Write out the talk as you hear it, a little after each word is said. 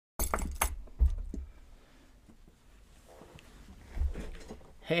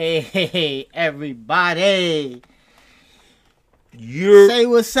Hey, everybody. Yeah. Say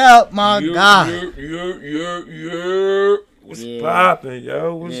what's up, my guy. Yeah. What's poppin',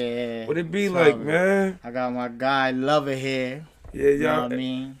 yo? What it be like, man? I got my guy Lover here. Yeah, y'all. You know what I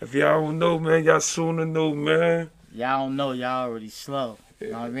mean? If y'all don't know, man, y'all soon to know, man. Y'all don't know, y'all already slow.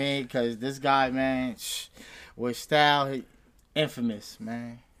 You know what I mean? Because this guy, man, with style, he infamous,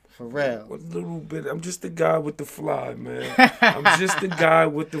 man. For real. A little bit. I'm just the guy with the fly, man. I'm just the guy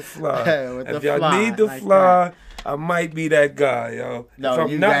with the fly. If y'all need the like fly, that. I might be that guy, yo. No, if I'm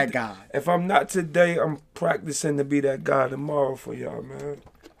you not that guy. If I'm not today, I'm practicing to be that guy tomorrow for y'all, man.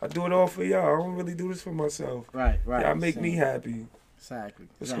 I do it all for y'all. I don't really do this for myself. Right. Y'all make me happy. Exactly.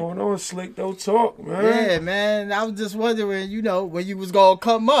 What's going on, Slick? Don't talk, man. Yeah, man. I was just wondering, when you was gonna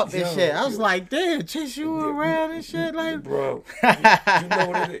come up and shit. I was like, damn, chase you around and shit, like, bro.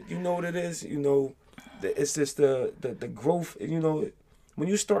 you know what it is. It's just the growth. When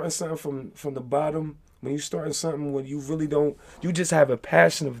you starting something from the bottom, when you starting something when you really don't, you just have a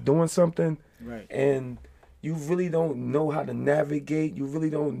passion of doing something, right? And you really don't know how to navigate. You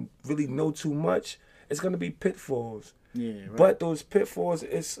really don't know too much. It's gonna be pitfalls. Yeah, right. But those pitfalls,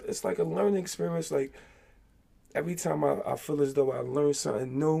 it's like a learning experience. Like every time I feel as though I learn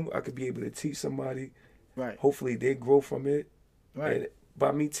something new, I could be able to teach somebody. Right. Hopefully they grow from it. Right. And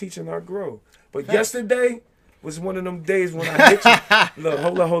by me teaching, I grow. But yesterday was one of them days when I hit you. Look,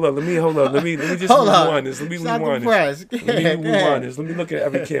 hold on. Let me just rewind this. Let me rewind this. Let me look at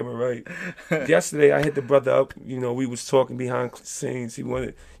every camera, right? Yesterday I hit the brother up. We was talking behind scenes. He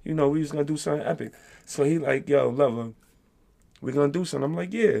wanted, we was gonna do something epic. So he like, yo, Lover, we're gonna do something. I'm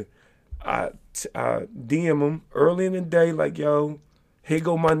like, yeah. I DM him early in the day, like, yo, here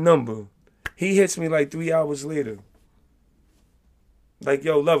go my number. He hits me like 3 hours later. Like,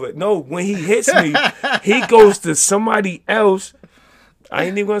 yo, Lover. No, when he hits me, he goes to somebody else. I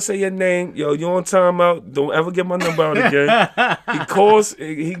ain't even gonna say your name. Yo, you on timeout. Don't ever get my number out again.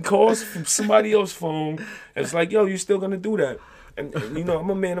 He calls from somebody else's phone. It's like, yo, you still gonna do that? And I'm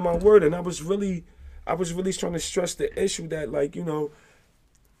a man of my word, and I was really trying to stress the issue that, like, in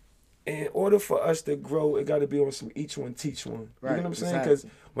order for us to grow, it got to be on some each one, teach one. Right, you know what I'm saying? Because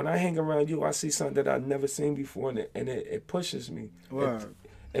when I hang around you, I see something that I've never seen before, and it pushes me. Word.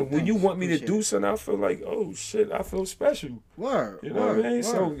 And when you want me to do something, I feel like, oh, shit, I feel special. Word. You know what I mean? Word.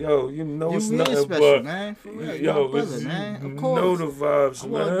 So, it's really nothing special, but, man. For real. Yo, brother, man. Of course. Know the vibes,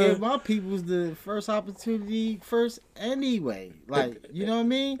 man. I want to give my peoples the first opportunity first anyway. Like, you know what I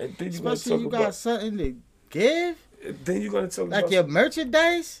mean? Especially you got something to give. Then you're going to talk like about your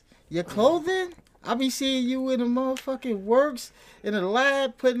merchandise, your clothing. I be seeing you in the motherfucking works in the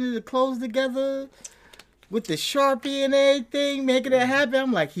lab putting the clothes together with the Sharpie and everything, making it happen.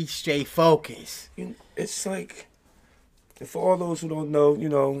 I'm like, he's straight focused. It's like, for all those who don't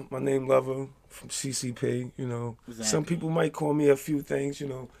know, my name Lover from CCP. Exactly. Some people might call me a few things.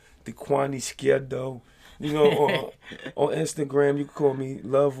 The Kwani Scaredo. On Instagram you can call me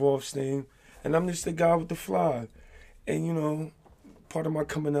Love Rothstein, and I'm just the guy with the fly. And part of my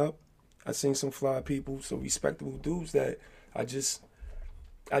coming up, I seen some fly people, some respectable dudes that I just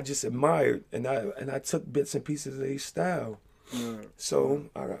admired, and I took bits and pieces of their style. So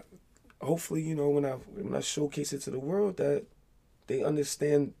hopefully, when I showcase it to the world, that they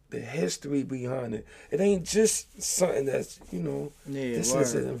understand the history behind it. It ain't just something that's this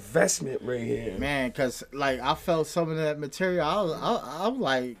is an investment right here, man. Because like I felt some of that material, I'm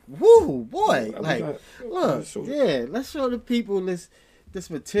like, woo, boy, look, let's show the people this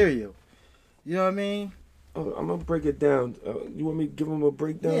material. You know what I mean? Oh, I'm gonna break it down. You want me to give them a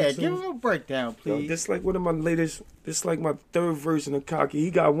breakdown? Yeah, give them a breakdown, please. This like one of my latest. This like my third version of Cocky.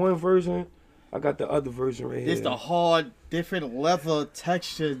 He got one version. I got the other version right here. This the hard, different leather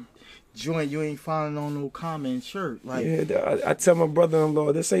texture joint you ain't finding on no common shirt. Like, yeah, I tell my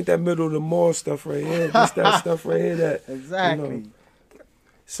brother-in-law, this ain't that middle of the mall stuff right here. This that stuff right here that exactly.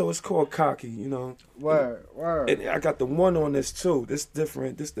 So it's called Cocky, Word. And I got the one on this too. This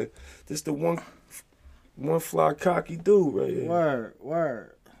different. This the one fly cocky dude right here.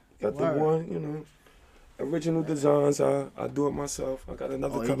 Word. Got the one, original designs. I do it myself. I got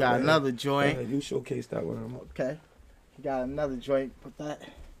another. You got another joint. You showcase that one. Okay. You got another joint. Put that.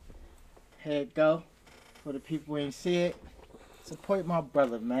 Here it go. For the people who ain't see it. Support my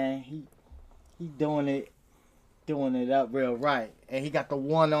brother, man. He doing it up real right. And he got the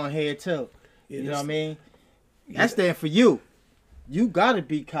one on here too. Yeah, you know what I mean? That's there for you. You gotta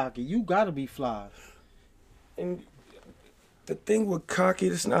be cocky. You gotta be fly. And the thing with cocky,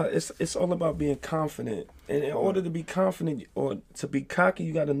 it's all about being confident. And in order to be confident or to be cocky,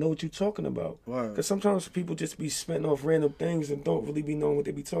 you got to know what you're talking about. Because sometimes people just be spitting off random things and don't really be knowing what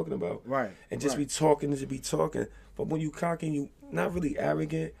they be talking about. Right. And just be talking and just be talking. But when you cocky, you not really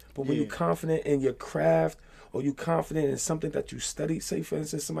arrogant, but when you confident in your craft or you confident in something that you studied, say for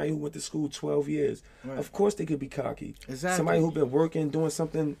instance, somebody who went to school 12 years, of course they could be cocky. Exactly. Somebody who been working, doing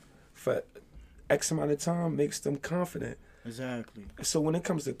something for X amount of time makes them confident. Exactly. So when it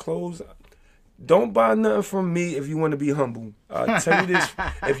comes to clothes, don't buy nothing from me if you want to be humble. I'll tell you this: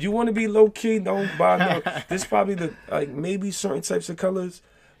 if you want to be low key, don't buy nothing. This probably maybe certain types of colors,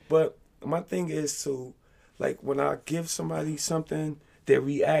 but my thing is to when I give somebody something, their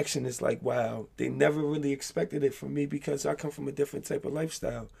reaction is like, wow, they never really expected it from me because I come from a different type of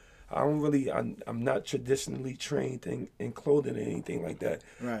lifestyle. I'm not traditionally trained in clothing or anything like that.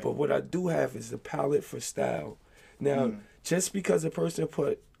 Right. But what I do have is a palette for style. Now, just because a person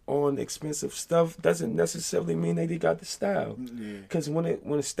put on expensive stuff doesn't necessarily mean that they got the style. Because when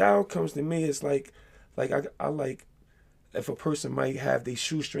a style comes to me, it's like I like if a person might have their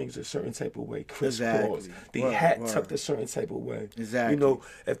shoestrings a certain type of way, crisscross, their hat tucked a certain type of way. Exactly. You know,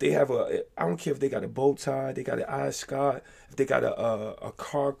 if they have I don't care if they got a bow tie, they got an ascot, if they got a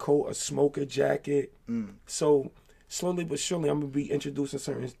car coat, a smoker jacket. So slowly but surely, I'm gonna be introducing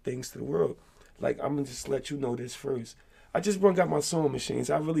certain things to the world. Like I'm gonna just let you know this first. I just got my sewing machines.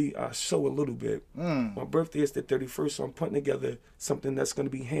 I sew a little bit. My birthday is the 31st, so I'm putting together something that's gonna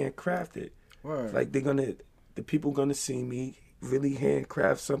be handcrafted. Like the people gonna see me really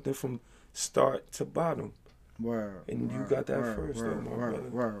handcraft something from start to bottom. And you got that first, though, my brother.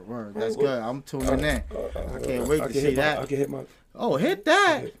 Word. That's good. I'm tuning in. I can't wait to see that. I can hit my. Oh, hit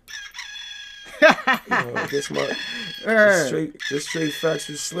that. This straight facts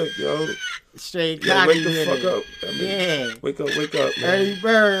is slick, yo. Straight yo, cocky wake the fuck up. Wake up, man. Early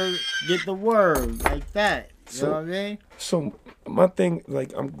bird, get the word like that. You know what I mean? So my thing,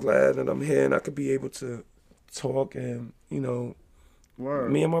 I'm glad that I'm here and I could be able to talk and,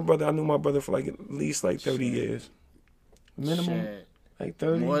 me and my brother, I knew my brother for at least 30 years. Minimum,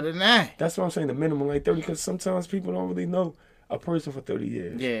 30. More than that. That's what I'm saying, the minimum, 30, because sometimes people don't really know a person for 30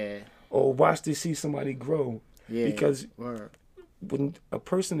 years. Yeah. Or watch to see somebody grow. Yeah. Because when a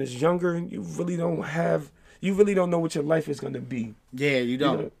person is younger, you really don't know what your life is going to be. Yeah, you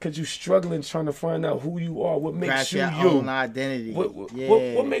don't. Because you're struggling trying to find out who you are, what makes you your own identity.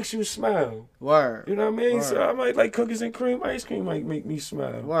 What makes you smile? Word. You know what I mean? Word. So I might like cookies and cream. Ice cream might make me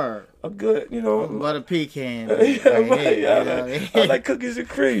smile. Word. A good, butter pecan. I like cookies and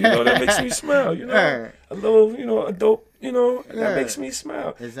cream. That makes me smile. Word. A little, a dope. That makes me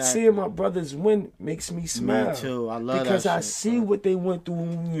smile. Exactly. Seeing my brothers win makes me smile. Me too. I love because that I see what they went through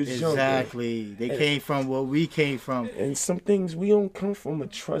when we was younger. Exactly. They came from what we came from. And some things, we don't come from a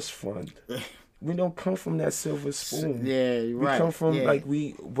trust fund. We don't come from that silver spoon. Yeah, you're right. We come from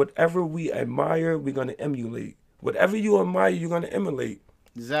whatever we admire, we're gonna emulate. Whatever you admire, you're gonna emulate.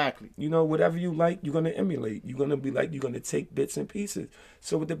 Exactly. Whatever you like, you're gonna emulate. You're gonna be you're gonna take bits and pieces.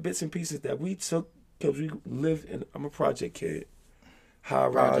 So with the bits and pieces that we took, because we live in, I'm a project kid. High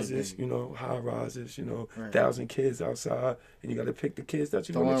rises, 1,000 kids outside, and you got to pick the kids that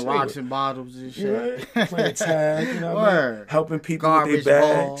you want to throwing rocks and bottles and shit. Right? Playing tag, Word. Helping people Garbage with their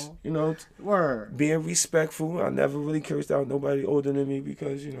bags, ball. Word. Being respectful. I never really cursed out nobody older than me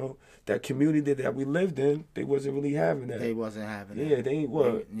because, that community that we lived in, they wasn't really having that. They wasn't having that. Yeah, they ain't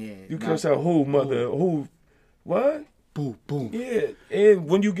what? You curse out who, mother? Who? What? Boom, boom. Yeah, and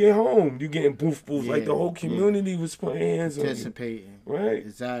when you get home, you getting boof. Like the whole community was putting hands on you. Participating. Right?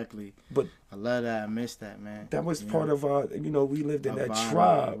 Exactly. But I love that. I miss that, man. That was part of our, we lived in that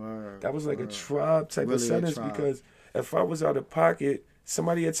tribe. That was like a tribe type of sentence because if I was out of pocket,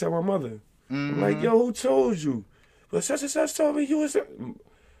 somebody would tell my mother. I'm like, yo, who told you? Well, such and such told me you was...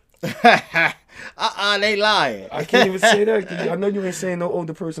 They lying. I can't even say that because I know you ain't saying no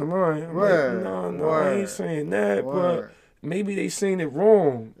older person lying. I'm Word. Like, no, I ain't saying that, but maybe they saying it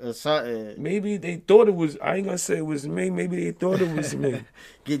wrong. Maybe they thought it was, I ain't gonna say it was me, maybe they thought it was me.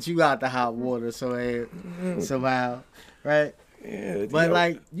 Get you out the hot water somehow, right? Yeah,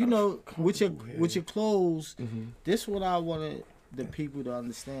 but with your clothes, this is what I wanted the people to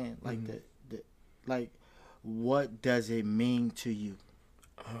understand. What does it mean to you?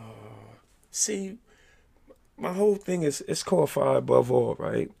 See, my whole thing is, it's called Fly Above All,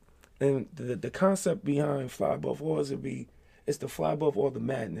 right? And the concept behind Fly Above All it's to fly above all the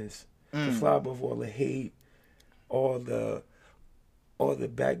madness, to fly above all the hate, all the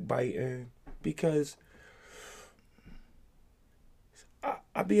backbiting, because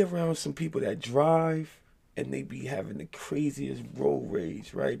I be around some people that drive and they be having the craziest road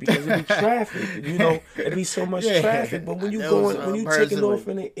rage, right? Because it be traffic, you know, it be so much traffic. But when you taking off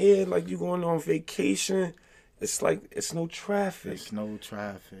in the air like you going on vacation, it's like it's no traffic. It's no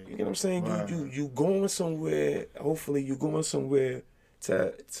traffic. You know what I'm saying? Wow. You going somewhere. Hopefully, you going somewhere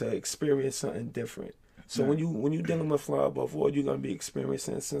to experience something different. So when you dealing with fly above all, you're gonna be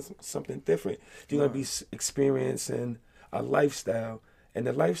experiencing something different. You're gonna be experiencing a lifestyle, and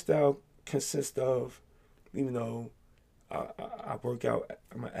the lifestyle consists of, you know, I work out.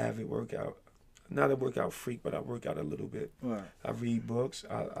 I'm an avid workout. Not a workout freak, but I work out a little bit. Right. I read books.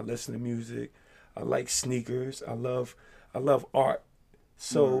 I listen to music. I like sneakers. I love art.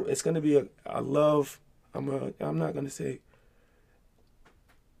 So it's gonna be I'm not gonna say.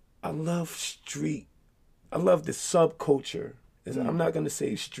 I love street. I love the subculture. I'm not gonna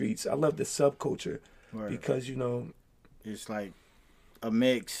say streets. I love the subculture because, you know, it's like a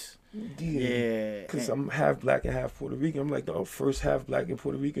mix. Yeah. Because I'm half black and half Puerto Rican. I'm like the first half black and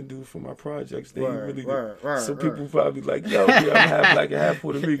Puerto Rican dude for my projects. They really. So people probably like, yo, yeah, I'm half black and half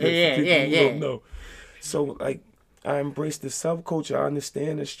Puerto Rican. For people who don't know. So like, I embrace the subculture. I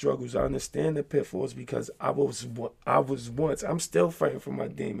understand the struggles. I understand the pitfalls because I was once. I'm still fighting for my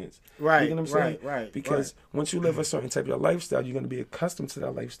demons. Right. You know what I'm saying? Right. Because once you live a certain type of lifestyle, you're gonna be accustomed to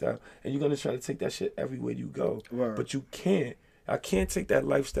that lifestyle, and you're gonna try to take that shit everywhere you go. Right. But you can't. I can't take that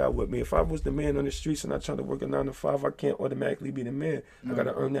lifestyle with me. If I was the man on the streets and I tried to work a 9 to 5, I can't automatically be the man. I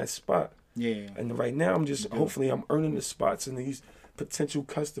gotta earn that spot. Yeah. And right now, hopefully I'm earning the spots and these potential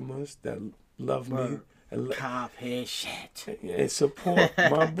customers that love me. And cop head shit. And support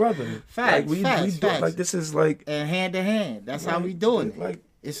my brother. Facts, like facts. Like this is like and hand to hand. That's how we doing it. Like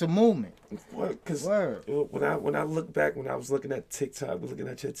it's a movement. Because when I look back, when I was looking at TikTok, looking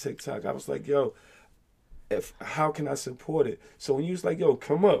at your TikTok, I was like, yo, how can I support it? So when you was like, yo,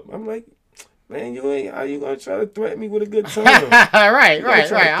 come up, I'm like, man, how you gonna try to threaten me with a good time? right. I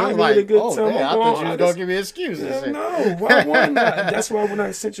was like, oh, damn, I thought you was gonna give me excuses. No, why wouldn't I? That's why when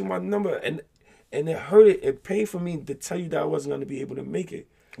I sent you my number and it hurt it paid for me to tell you that I wasn't gonna be able to make it.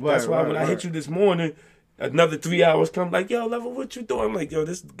 That's why when I hit you this morning, another 3 hours come like, yo, Level, what you doing? I'm like, yo,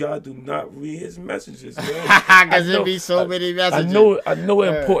 this guy do not read his messages, man. Because there be so many messages. I know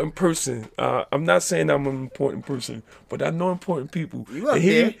an important person. I'm not saying I'm an important person, but I know important people.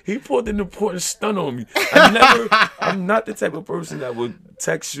 He put an important stunt on me. I'm not the type of person that would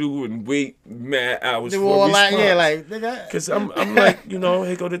text you and wait mad hours for a response. Because I'm like, you know,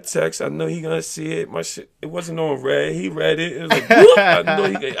 here go the text. I know he gonna see it. My shit, it wasn't on red. He read it. It was like, whoop!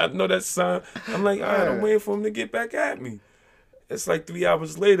 I know that sign. I'm like, all right, I'm waiting for him to get back at me. It's like 3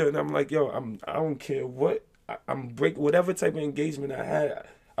 hours later, and I'm like, yo, I don't care what. I'm breaking whatever type of engagement I had.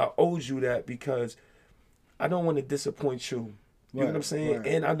 I owed you that because I don't want to disappoint you. You know what I'm saying?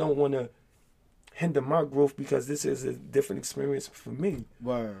 And I don't want to hinder my growth because this is a different experience for me.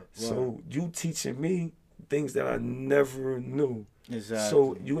 So you teaching me things that I never knew. Exactly.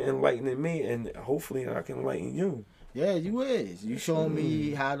 So you enlightening me, and hopefully I can enlighten you. Yeah, you is. You showing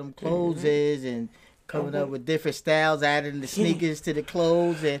me how them clothes is and coming up with different styles, adding the sneakers to the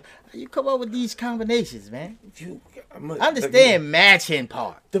clothes, and you come up with these combinations, man. I understand matching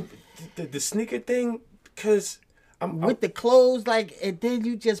part. The sneaker thing, because with the clothes, like, and then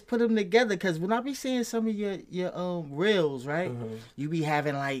you just put them together. Because when I be seeing some of your reels, right, you be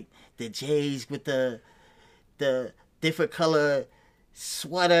having like the J's with the different color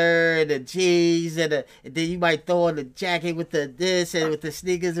sweater, the G's, and then you might throw on the jacket with the this and with the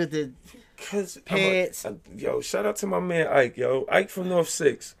sneakers with the pants. Yo, shout out to my man Ike, yo. Ike from North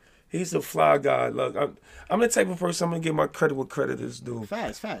 6. He's a fly guy. Look, I'm the type of person, I'm gonna give my credit what credit is due.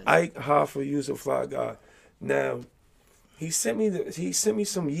 Facts. Ike Hoffer, he's a fly guy. Now, he sent me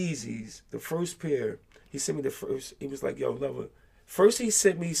some Yeezys, the first pair. He sent me the first. He was like, yo, Lover. First he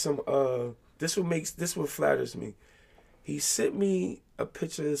sent me some this what flatters me. He sent me a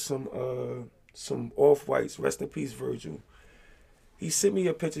picture of some off-whites. Rest in peace, Virgil. He sent me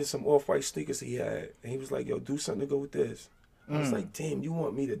a picture of some off-white sneakers he had. And he was like, yo, do something to go with this. I was like, damn, you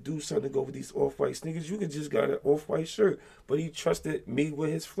want me to do something to go with these off-white sneakers? You could just got an off-white shirt. But he trusted me with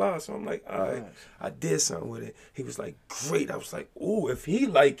his fly. So I'm like, all right, I did something with it. He was like, great. I was like, ooh, if he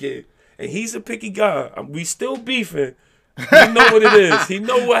like it, and he's a picky guy, we still beefing. He know what it is. He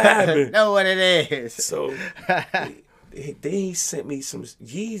know what happened. Know what it is. So then he sent me some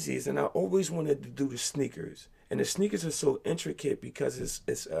Yeezys, and I always wanted to do the sneakers. And the sneakers are so intricate because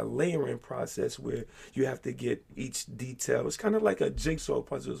it's a layering process where you have to get each detail. It's kind of like a jigsaw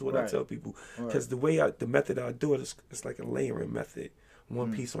puzzle is what I tell people. Because the method I do it, it's like a layering method.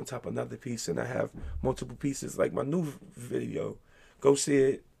 One piece on top of another piece, and I have multiple pieces. Like my new video, go see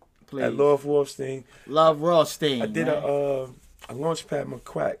it. please. At Love Rothstein. Love Rothstein. I did man. a launch pad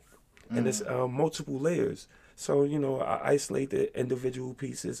McCrack, and it's multiple layers. So you know, I isolate the individual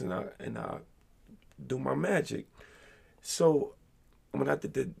pieces, and I do my magic. So when I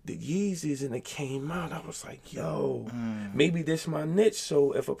did the Yeezys and it came out, I was like, yo, maybe this my niche.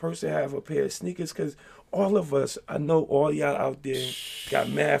 So if a person have a pair of sneakers, because all of us, I know all y'all out there got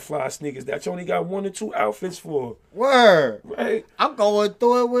mad fly sneakers that you only got 1 or 2 outfits for. Word. Right? I'm going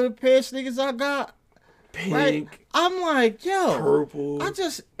through it with a pair of sneakers I got. Pink. Right? I'm like, yo. Purple. I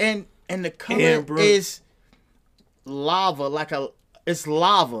just, and the color Amber. is lava, it's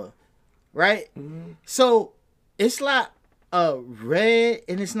lava. Right? Mm-hmm. So it's like a red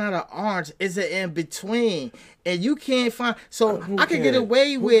and it's not an orange. It's an in between, and you can't find. So I can get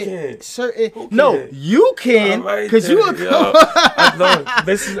away with certain. No, you can, because you will come.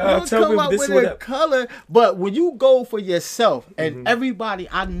 I'll come up with a color. But when you go for yourself, and everybody,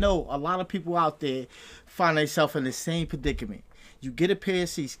 I know a lot of people out there find themselves in the same predicament. You get a pair of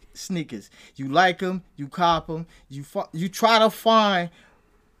sneakers, you like them, you cop them, you try to find.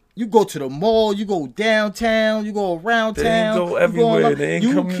 You go to the mall, you go downtown, you go around town. They go everywhere.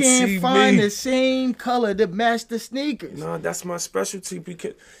 You can't find the same color to match the sneakers. No, that's my specialty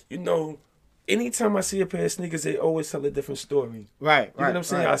because, you know, anytime I see a pair of sneakers, they always tell a different story. Right, You know what I'm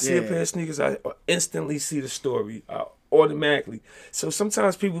saying? I see a pair of sneakers, I instantly see the story automatically. So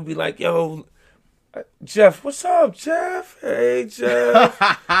sometimes people be like, yo, Jeff, what's up, Jeff? Hey, Jeff.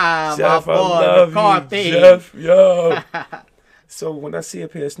 Jeff, my boy, I love you, Jeff. Yo. So when I see a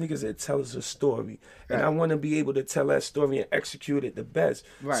pair of sneakers, it tells a story. Right. And I want to be able to tell that story and execute it the best.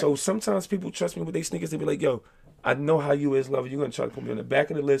 Right. So sometimes people trust me with their sneakers. They be like, yo, I know how you is, lover. You're going to try to put me on the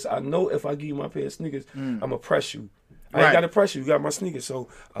back of the list. I know if I give you my pair of sneakers, I'm going to press you. I ain't got to press you. You got my sneakers. So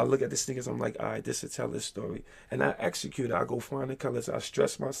I look at the sneakers. I'm like, all right, this will tell this story. And I execute it. I go find the colors. I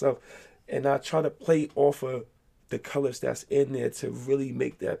stress myself. And I try to play off of the colors that's in there to really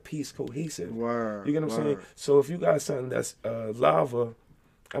make that piece cohesive. Word, you get what I'm saying? So if you got something that's lava,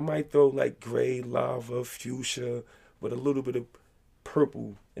 I might throw like gray, lava, fuchsia with a little bit of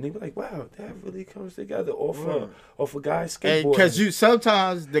purple, and they be like, "Wow, that really comes together off a guy's skateboard." Because you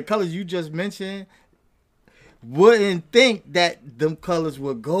sometimes the colors you just mentioned wouldn't think that them colors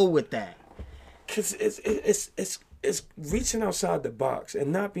would go with that. Cause it's reaching outside the box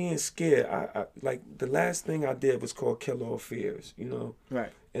and not being scared. I like the last thing I did was called Kill All Fears, you know? Right.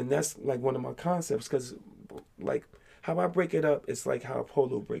 And that's like one of my concepts because like how I break it up, it's like how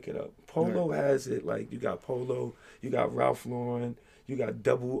Polo break it up. Polo has it like you got Polo, you got Ralph Lauren, you got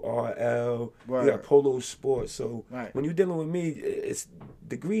Double RL, you got Polo Sports. So when you're dealing with me, it's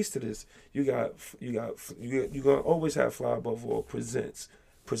degrees to this. You gonna always have Fly Above All presents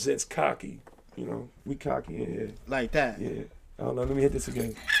cocky. You know, we cocky in here. Like that. Yeah. I don't know. Let me hit this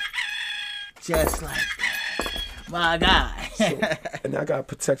again. Just like that. My guy. And I got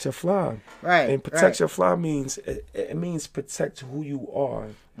protect your fly. Right. And protect your fly means, it means protect who you are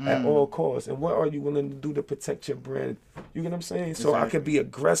at all costs. And what are you willing to do to protect your brand? You get what I'm saying? So I can be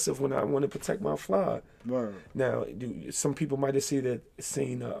aggressive when I want to protect my fly. Word. Now, some people might have seen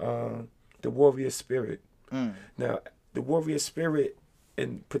the warrior spirit. Now, the warrior spirit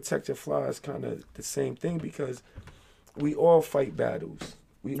and protect your fly is kind of the same thing because we all fight battles.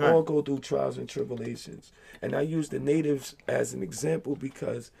 We all go through trials and tribulations. And I use the natives as an example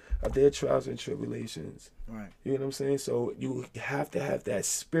because of their trials and tribulations. Right. You know what I'm saying? So you have to have that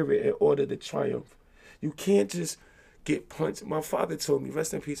spirit in order to triumph. You can't just get punched. My father told me,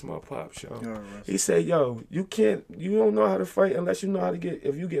 rest in peace, my pops, yo. He said, yo, you don't know how to fight unless you know how to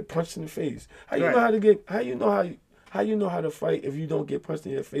if you get punched in the face. How you know how to fight if you don't get punched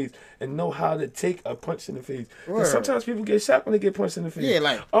in your face and know how to take a punch in the face? Because sometimes people get shot when they get punched in the face. Yeah,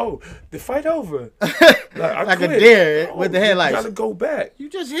 like, oh, the fight over. Like a deer with the headlights. You gotta go back. You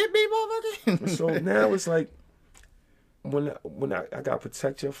just hit me, motherfucker. So now it's like when I got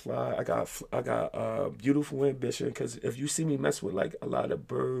protect your fly, I got beautiful ambition. Because if you see me mess with like a lot of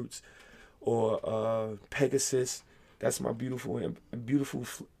birds or Pegasus. That's my beautiful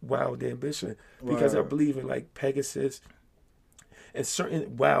wild ambition because I believe in like Pegasus and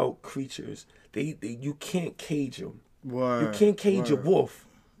certain wild creatures. You can't cage them. You can't cage a wolf.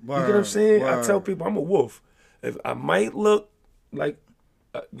 You get what I'm saying? I tell people I'm a wolf. If I might look like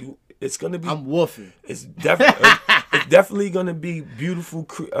it's gonna be. I'm wolfing. It's definitely. it's definitely gonna be beautiful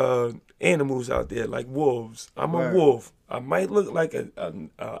animals out there, like wolves. I'm a wolf. I might look like you're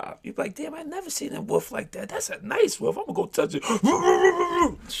like, damn, I never seen a wolf like that. That's a nice wolf. I'm gonna go touch it.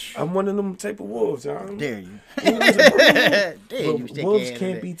 I'm one of them type of wolves. Dare you? But wolves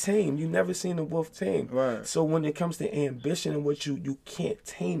can't be tamed. You never seen a wolf tamed. Right. So when it comes to ambition and what you can't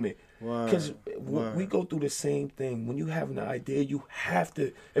tame it. Because we go through the same thing. When you have an idea, you have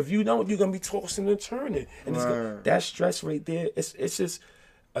to. If you don't, you're gonna be tossing and turning. And that stress right there, it's just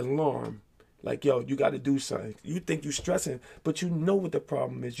alarm. Like, yo, you got to do something. You think you're stressing, but you know what the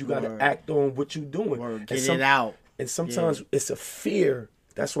problem is. You got to act on what you're doing. Get it out. And sometimes it's a fear.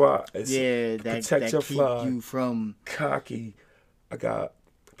 That's why it's protect your fly. You from cocky. I got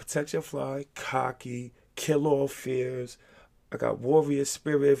protect your fly, cocky, kill all fears. I got warrior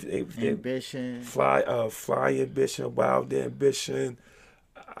spirit, ambition, fly ambition, wild ambition.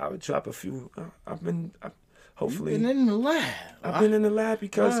 I would drop a few. Hopefully, you've been in the lab. I've been in the lab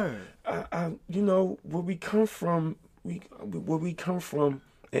because I you know, where we come from, in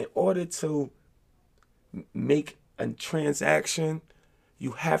order to make a transaction,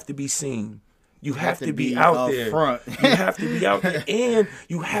 you have to be seen. You have to be out there. Front. You have to be out there, and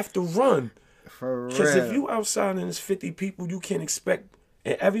you have to run. Because if you outside and there's 50 people, you can't expect,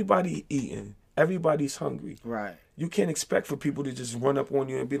 and everybody eating, everybody's hungry. Right. You can't expect for people to just run up on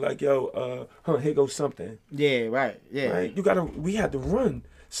you and be like, yo, here goes something. Yeah, right. Yeah. Right? We had to run.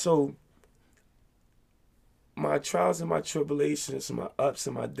 So my trials and my tribulations, my ups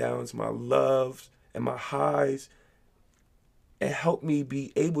and my downs, my loves and my highs, it helped me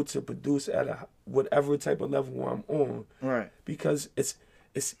be able to produce at whatever type of level I'm on. Right. Because it's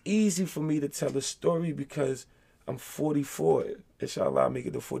easy for me to tell a story because I'm 44. Inshallah, I'll make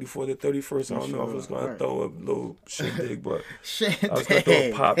it to 44 to 31st. I don't know if I was going to throw a little shindig, but I was going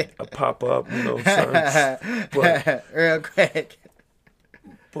to throw a pop up, something. But, real quick.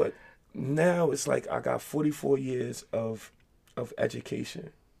 But now it's like I got 44 years of education.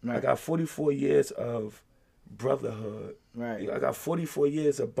 Right. I got 44 years of brotherhood. Right. I got 44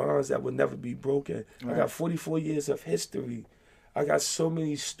 years of bonds that will never be broken. Right. I got 44 years of history. I got so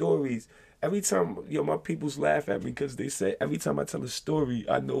many stories. Every time, my peoples laugh at me because they say every time I tell a story,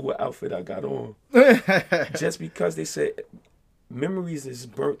 I know what outfit I got on. Just because they say memories is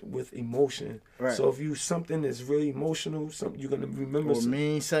burnt with emotion. Right. So if something is really emotional, something you're gonna remember. Or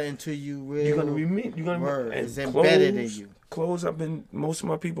mean something to you. Real you're gonna remember. You're gonna remember. It's embedded in you. Clothes. Most of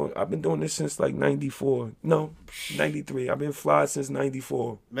my people. I've been doing this since like '94. No, '93. I've been fly since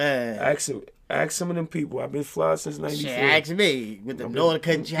 '94. Man. Ask some of them people. I've been fly since '94. Ask me with the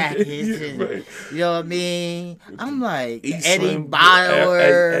Nordica jackets. Right. You know what I mean? I'm like Eddie Bauer.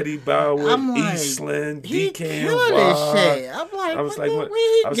 Eddie Bauer. I'm like, Eastland. He DK killing this shit. I'm like,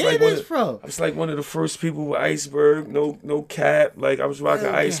 where he get this from? I was like one of the first people with Iceberg. No cap. Like I was rocking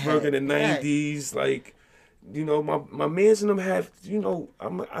Iceberg in the '90s. Like. My mans and them have,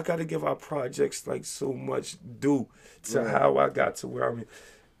 I got to give our projects like so much due to how I got to where I'm in.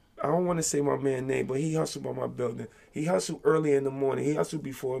 I don't want to say my man's name, but he hustled by my building. He hustled early in the morning. He hustled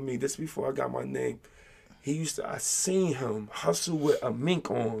before me. This before I got my name. I seen him hustle with a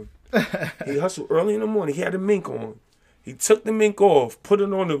mink on. He hustled early in the morning. He had a mink on. He took the mink off, put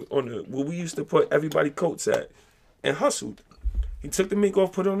it on the where we used to put everybody coats at, and hustled. He took the mink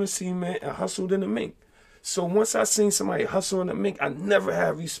off, put it on the cement, and hustled in the mink. So once I seen somebody hustle in the mink, I never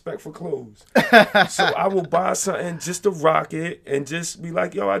had respect for clothes. So I will buy something just to rock it and just be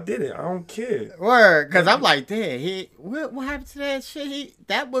like, yo, I did it. I don't care. Word. Because I'm like, damn, what happened to that shit?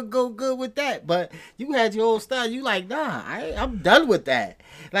 That would go good with that. But you had your old style. You like, nah, I'm done with that.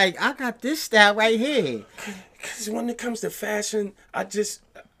 Like, I got this style right here. Because when it comes to fashion, I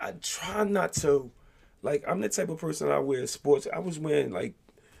try not to. Like, I'm the type of person I wear sports. I was wearing, like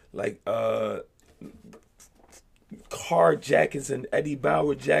car jackets and Eddie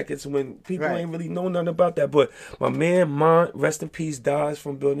Bauer jackets when people ain't really know nothing about that. But my man Mont, rest in peace, dies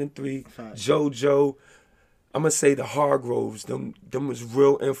from Building 3. JoJo, I'm gonna say the Hargroves, them was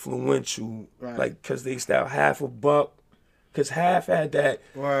real influential. Right. Like, cause they style half a buck. Cause half had that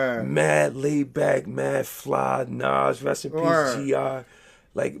mad laid back, mad fly, Nas, rest in peace, G.I.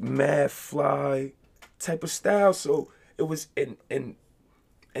 Like mad fly type of style. So it was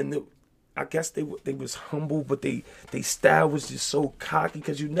I guess they was humble, but they style was just so cocky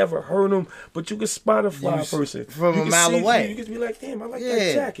because you never heard them, but you could spot a fly person from a mile away. You could be like, damn, I like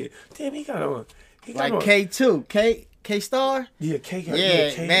that jacket. Damn, he got on. Like K2, K-Star? Yeah, K.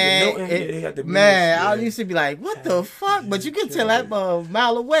 Man, man, I used to be like, what the fuck? But you could tell that a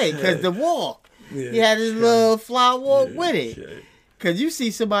mile away because the walk. Yeah, he had his little fly walk with it. Because you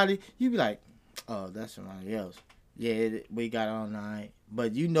see somebody, you be like, oh, that's somebody else. Yeah, we got on night.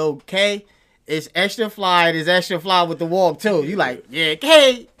 But you know, K is extra fly. And it's extra fly with the walk too. You like, yeah,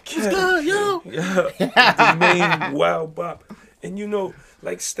 K, what's good, yo? Yeah, the main wild bop. And you know,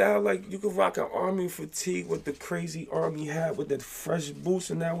 like style, like you could rock an army fatigue with the crazy army hat with the fresh boots,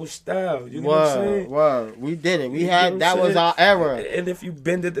 and that was style. You know what I'm saying? Word. We did it. We You know had what that I'm was saying? our era. And if you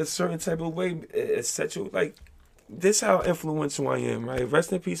bend it a certain type of way, it set you like this. How influential I am, right?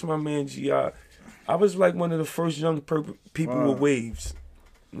 Rest in peace, my man Gi. I was like one of the first young people with waves.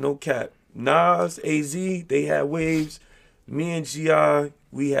 No cap. Nas, AZ, they had waves. Me and Gi,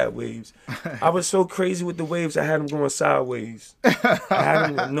 we had waves. I was so crazy with the waves, I had them going sideways. I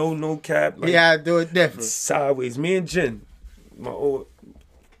had them no cap. Like, He had to do it different. sideways. Me and Jen, my old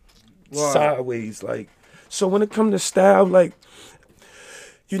sideways. Like, so when it come to style, like,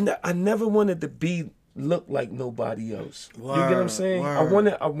 I never wanted to look like nobody else. You get what I'm saying? I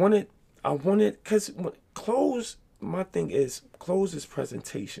wanted, cause clothes. My thing is clothes is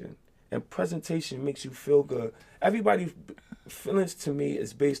presentation, and presentation makes you feel good. Everybody's feelings to me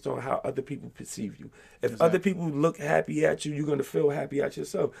is based on how other people perceive you. If other people look happy at you, you're gonna feel happy at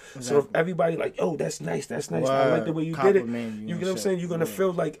yourself. So if everybody like, oh, that's nice, I like the way you did it. You get what I'm saying? You're gonna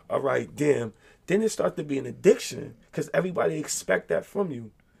feel like, all right, damn. Then it starts to be an addiction because everybody expect that from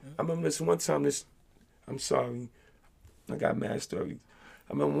you. I remember this one time. I'm sorry, I got mad stories.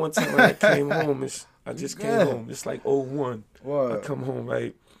 I remember one time when I came home. I just came home. It's like 01. I come home,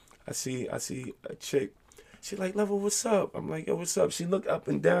 right? I see a chick. She like, Level, what's up? I'm like, yo, what's up? She looked up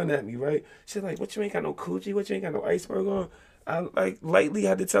and down at me, right? She like, what, you ain't got no coochie? What, you ain't got no iceberg on? I like lightly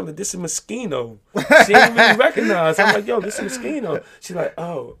had to tell her, this is Moschino. She didn't really recognize. I'm like, yo, this is Moschino. She like,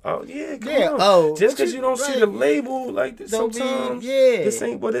 oh, yeah, come on. Oh, just because you don't see the label, like sometimes this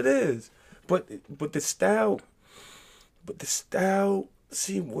ain't what it is. But the style,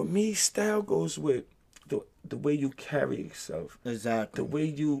 see, with me, style goes with the way you carry yourself. Exactly. The way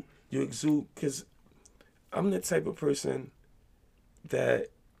you exude, because I'm the type of person that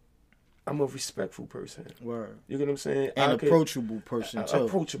I'm a respectful person. Word. You get what I'm saying? And approachable person too.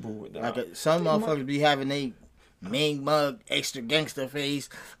 Approachable. Like some motherfuckers be having they mean mug, extra gangster face.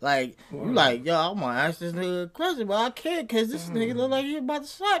 Like you like, yo, I'm gonna ask this nigga a question, but I can't because this nigga look like he about to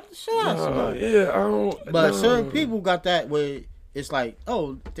slap the shit out of somebody. Yeah, I don't. But certain people got that where it's like,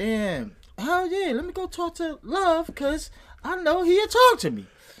 oh damn, hell yeah, let me go talk to Love because I know he'll talk to me.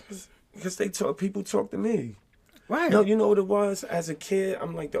 Because people talk to me. Right. No, you know what it was? As a kid,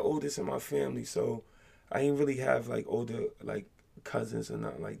 I'm like the oldest in my family, so I ain't really have like older like cousins or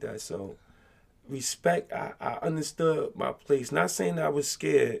nothing like that. So respect, I understood my place. Not saying that I was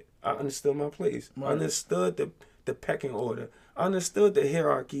scared. I understood my place. Right. I understood the pecking order. I understood the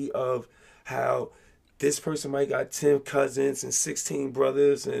hierarchy of how this person might got 10 cousins and 16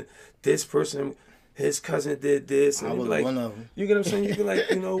 brothers, and this person, his cousin did this. And I was like, one of them. You get what I'm saying? You be like,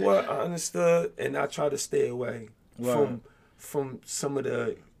 you know what? I understood, and I try to stay away from some of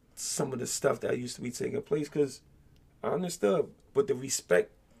the stuff that used to be taking place because I understood. But the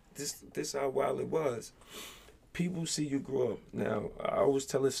respect, this how wild it was. People see you grow up. Now, I always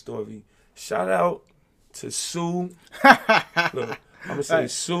tell a story. Shout out to Sue. Look, I'm going to say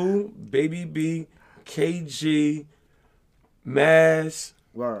Sue, Baby B, KG, Maz.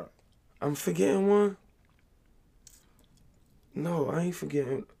 Wow. I'm forgetting one. No, I ain't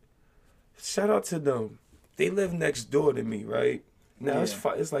forgetting. Shout out to them. They live next door to me, right? Now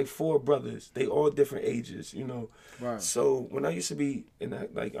it's like 4 brothers. They all different ages, you know. Right. So when I used to be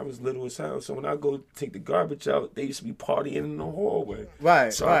I was little as hell. So when I go take the garbage out, they used to be partying in the hallway.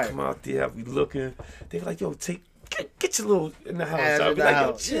 Right. So I come out there, I be looking. They be like, yo, get your little in the house. I be like,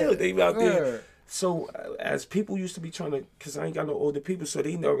 yo, chill. They be out there. So as people used to be trying to, because I ain't got no older people, so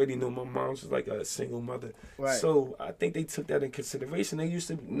they already know my mom was like a single mother. Right. So I think they took that in consideration. They used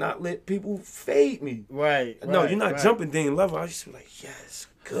to not let people fade me. Right. No, you're not jumping Dean Level. I used to be like, yes,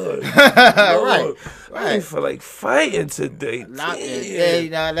 good. Right. I ain't feel like fighting today. Not today,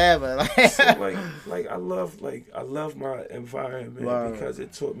 not ever. So I love my environment because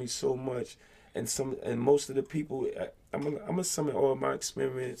it taught me so much, and most of the people, I'm gonna summon all my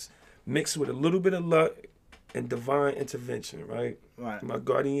experience mixed with a little bit of luck and divine intervention, right? Right. My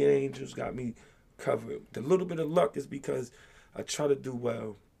guardian angels got me covered. The little bit of luck is because I try to do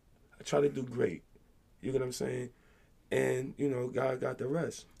well. I try to do great. You get what I'm saying? And, you know, God got the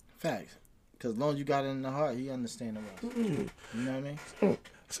rest. Facts. Because as long as you got it in the heart, he understand the rest. Mm-hmm. You know what I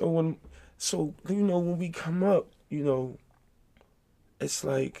mean? So when we come up, you know, it's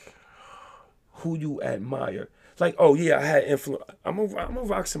like who you admire. Like, oh yeah, I had influence. I'm gonna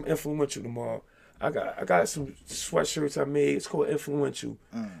rock some influential tomorrow. I got some sweatshirts I made. It's called Influential,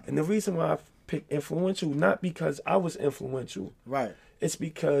 and the reason why pick influential, not because I was influential. Right. It's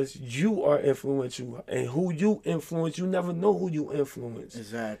because you are influential, and who you influence, you never know who you influence.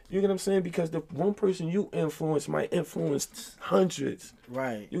 Exactly. You get what I'm saying? Because the one person you influence might influence hundreds.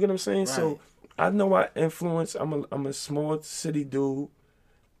 Right. You get what I'm saying? Right. So I know I influence. I'm a small city dude.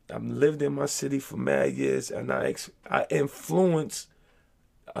 I've lived in my city for mad years, and I influence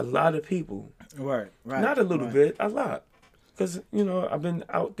a lot of people. Right. Right. Not a little right. bit, a lot. Because, you know, I've been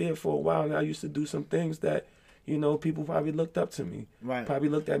out there for a while, and I used to do some things that, you know, people probably looked up to me. Right. Probably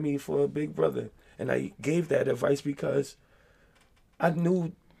looked at me for a big brother. And I gave that advice because I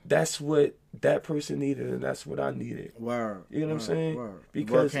knew that's what that person needed, and that's what I needed. Word. You know what I'm saying? Word.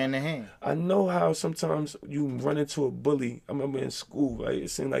 Because work hand in hand. I know how sometimes you run into a bully. I remember in school, right? It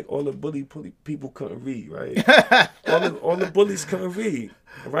seemed like all the bully people couldn't read, right? all the bullies couldn't read,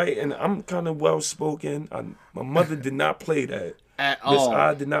 right? And I'm kind of well spoken. My mother did not play that. At Miss all.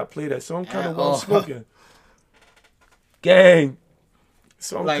 I did not play that, so I'm kind At of well all. spoken. Gang.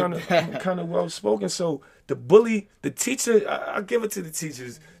 So I'm Like kind of well spoken. So the teacher, I give it to the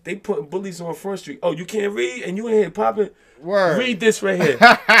teachers. They putting bullies on Front Street. Oh, you can't read and you in here popping. Word. Read this right here.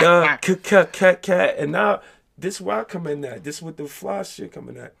 Cat. And now this is where I come in at. This is what the fly shit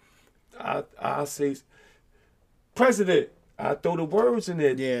coming at. I say, President. I throw the words in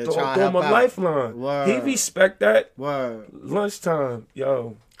there. Yeah, throw my lifeline. Word. He respect that. Word. Lunchtime,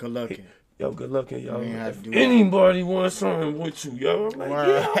 yo. Good looking. Yo, good looking, yo. If do anybody wants something with you, yo, I'm like, Word.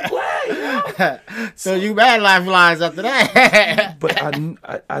 yeah, play, yo. So you bad lifelines after that. But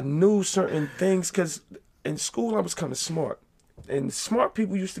I knew certain things because in school I was kind of smart. And smart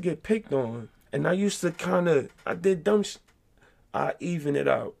people used to get picked on. And I used to I did dumb I even it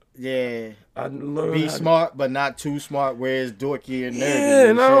out. Yeah. I learned Be smart, but not too smart, where it's dorky and nerdy. Yeah,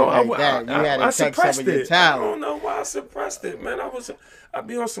 and no, shit like that. You had to take suppressed some of your it. I talent. don't know why I suppressed it, man. I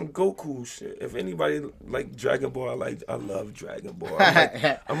be on some Goku shit. If anybody like Dragon Ball, I love Dragon Ball.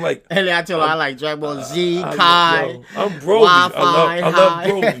 I'm like And I told her I like Dragon Ball Z, I'm Broly. I love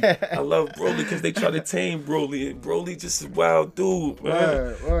Broly. I love Broly because they try to tame Broly, and Broly just a wild dude,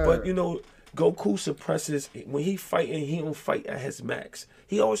 man. Word. But you know, Goku suppresses when he fighting. He don't fight at his max.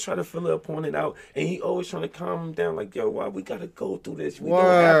 He always try to fill the opponent out, and he always trying to calm him down. Like, yo, why we gotta go through this? We don't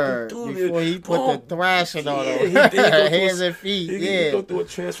have to do this. Before he put the thrashing on him, hands and feet. He go through a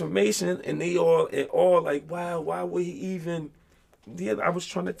transformation, and they all like, wow, why would he even? Yeah, I was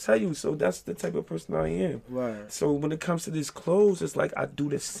trying to tell you. So that's the type of person I am. Word. So when it comes to these clothes, it's like I do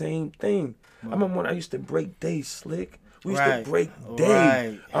the same thing. I remember when I used to break day, Slick. We used to break day.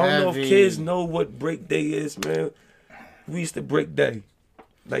 Right. I don't know if kids know what break day is, man. We used to break day.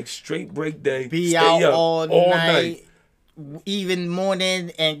 Like straight break day. Be stay out up all night, even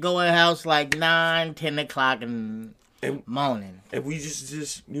morning, and go in the house like 9, 10 o'clock in morning. And we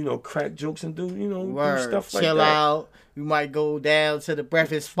just you know, crack jokes and do, you know, Word. do stuff like Chill that. out. You might go down to the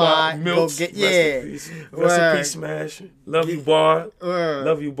breakfast spot. Milks, go get Rest in peace, Smash. Love you, Bar.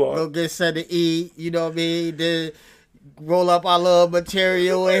 Love you, Bar. Go get something to eat. You know what I mean? Then roll up our little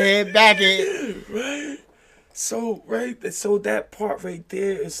material and head back it. Right. So that part right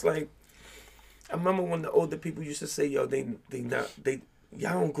there is like, I remember when the older people used to say, yo, y'all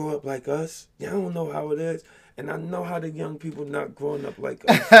don't grow up like us. Y'all don't know how it is. And I know how the young people not growing up like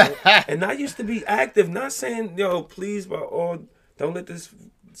us. And I used to be active, not saying, yo, please, by all, don't let this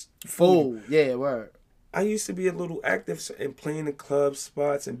fool. Yeah, word. I used to be a little active and playing in club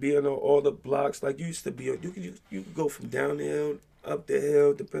spots and being on all the blocks. Like you used to be, you could go from down the hill, up the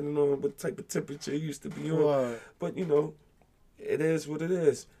hill, depending on what type of temperature you used to be on. Word. But you know, it is what it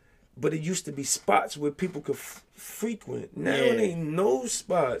is. But it used to be spots where people could frequent. Now it ain't no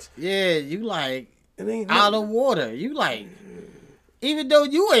spots. Yeah, you like it ain't out of water. You like, even though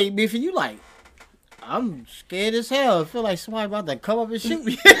you ain't beefing, you like, I'm scared as hell. I feel like somebody about to come up and shoot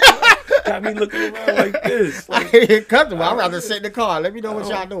me. Got me looking around like this. Like, I ain't comfortable. I'd rather sit in the car. Let me know what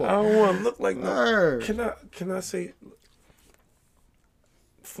y'all doing. I don't want to look like no. Can I say,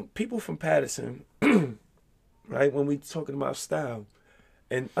 people from Patterson, right? When we talking about style,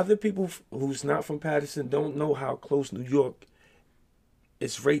 and other people who's not from Patterson don't know how close New York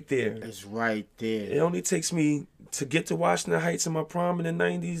is. Right there. It's right there. It only takes me to get to Washington Heights in my prime in the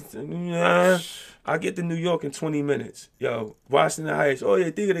 90s. I get to New York in 20 minutes. Yo, Washington Heights. Oh, yeah,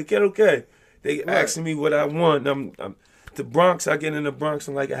 tigre, get okay. They asking me what I want. I'm the Bronx, I get in the Bronx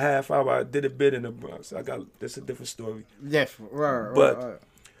in like a half hour. I did a bit in the Bronx. That's a different story. Different, right.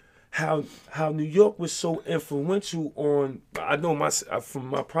 How New York was so influential on, I know from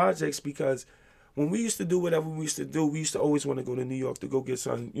my projects, because when we used to do whatever we used to do, we used to always want to go to New York to go get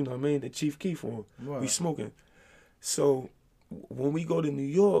something, you know what I mean, the Chief Keef on. We smoking. So when we go to New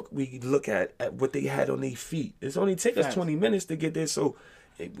York, we look at what they had on their feet. It's only take us 20 minutes to get there. So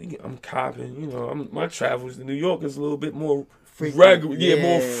I'm copping, you know, my travels to New York is a little bit more regular,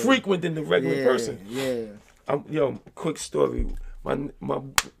 more frequent than the regular person. Yo, quick story. My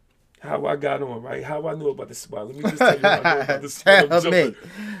how I got on, right? How I knew about the spot. Let me just tell you how I knew about the spot.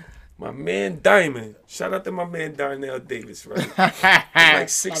 My man Diamond. Shout out to my man Darnell Davis, right? I'm like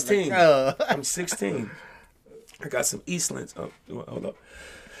 16. I'm 16. I got some Eastlands. Oh, hold up.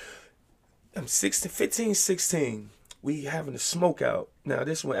 I'm 15, 16. We having a smoke out. Now,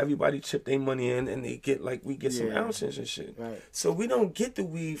 this is when everybody chip their money in and they get we get some ounces and shit. Right. So we don't get the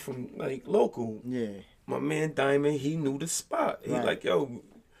weed from local. Yeah. My man Diamond, he knew the spot. He like, yo,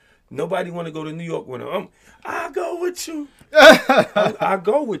 nobody want to go to New York with him. I go with you. I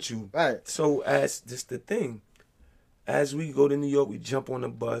go with you. Right. So as this the thing, as we go to New York, we jump on the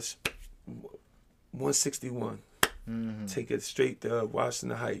bus, 161, take it straight to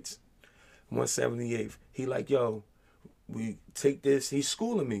Washington Heights, 178th. He like, yo, we take this. He's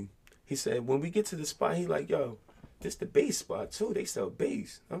schooling me. He said, when we get to the spot, he like, yo, this the bass spot too. They sell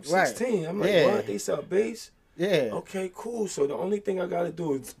bass. I'm 16. I'm like, what? They sell bass? Yeah. Okay, cool. So the only thing I gotta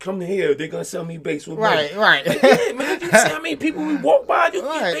do is come here. They're gonna sell me bass with right. Like, yeah, man. You see how many people we walk by? You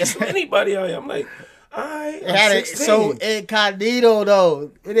can get bass from anybody out here. I'm like, alright. I'm 16. So incognito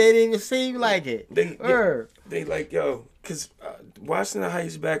though. It didn't even seem like it. They like, yo, cause Washington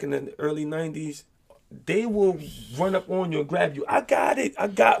Heights back in the early '90s. They will run up on you and grab you. I got it. I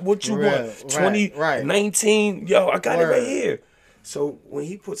got what you want. 19. Yo, I got it right here. So when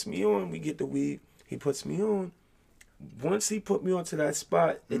he puts me on, we get the weed. He puts me on. Once he put me onto that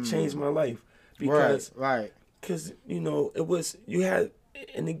spot, it changed my life. Because, because you know, it was, you had,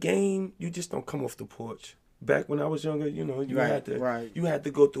 in the game, you just don't come off the porch. Back when I was younger, you know, you had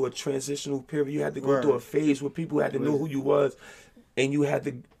to go through a transitional period. You had to go through a phase where people had to know who you was, and you had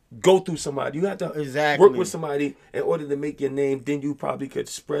to go through somebody. You had to work with somebody in order to make your name. Then you probably could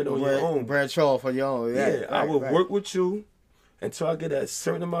spread on your own. Branch off on your own. I would work with you until I get a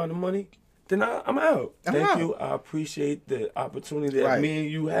certain amount of money. Then I'm out. Thank you. I appreciate the opportunity that me and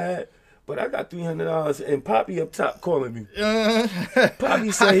you had. But I got $300 and Poppy up top calling me.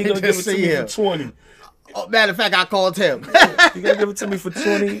 Poppy said he gonna give it to me for 20. Oh, matter of fact, I called him. You gonna give it to me for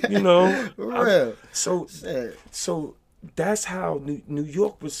 20, you know. So that's how New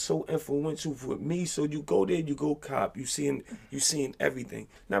York was so influential for me. So you go there, you go cop, you seeing everything.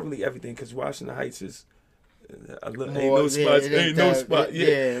 Not really everything, because Washington Heights is ain't no spot.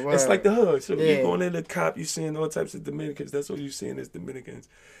 It's like the hood. So you going in the cop, you seeing all types of Dominicans. That's what you seeing as Dominicans.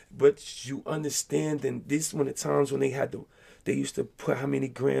 But you understand, and this one of the times when they used to put how many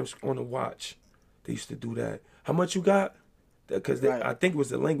grams on a watch. They used to do that. How much you got? Because I think it was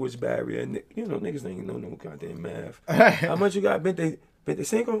the language barrier, and you know niggas ain't know no goddamn math. How much you got? 25?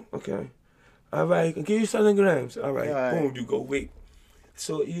 Okay. All right. Can give you 7 grams. All right. Boom. You go wait.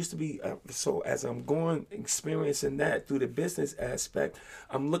 So it used to be. So as I'm experiencing that through the business aspect,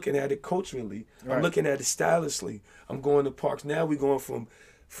 I'm looking at it culturally. I'm looking at it stylishly. I'm going to parks. Now we going from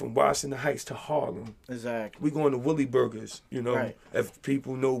Washington Heights to Harlem. Exactly. We going to Willie Burgers. You know, if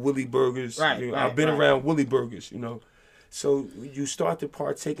people know Willie Burgers, you know, I've been around Willie Burgers. You know. So you start to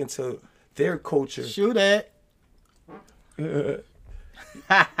partake into their culture. Shoot it. You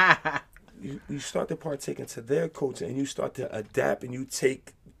start to partake into their culture, and you start to adapt, and you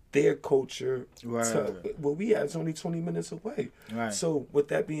take their culture to well, we are only 20 minutes away. So with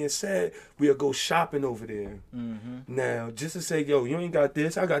that being said, we'll go shopping over there. Now, just to say, yo, you ain't got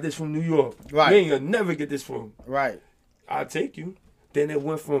this, I got this from New York. You ain't gonna never get this from. I'll take you. Then it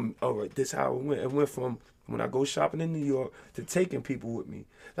went from, this how it went. It went from when I go shopping in New York to taking people with me.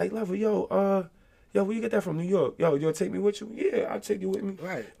 Like, Level, yo, where you get that from? New York. Yo, you'll take me with you? Yeah, I'll take you with me.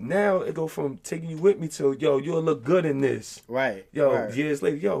 Now it go from taking you with me to, yo, you'll look good in this. Years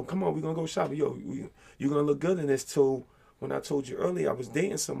later, yo, come on, we gonna go shopping. Yo, you gonna look good in this. Till when I told you earlier, I was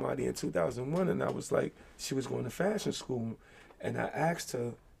dating somebody in 2001, and I was like, she was going to fashion school, and I asked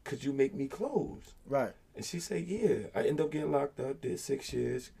her, could you make me clothes? And she said, yeah. I ended up getting locked up, did 6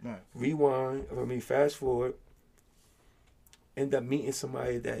 years. Fast forward. End up meeting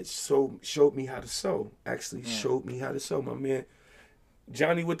somebody that showed me how to sew. Actually showed me how to sew. My man,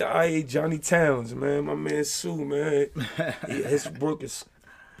 Johnny with the IA, Johnny Towns, man. My man Sue, man. His work is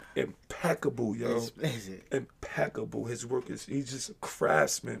impeccable, yo. Impeccable. His work is, he's just a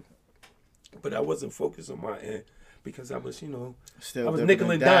craftsman. But I wasn't focused on my end. Because I was, you know, I was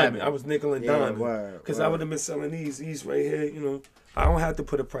nickel and diamond. I was nickel and diamond. Because I would have been selling these right here, you know. I don't have to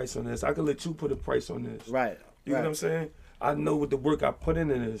put a price on this. I could let you put a price on this. You know what I'm saying? I know what the work I put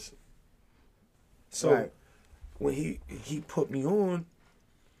into this. So when he put me on,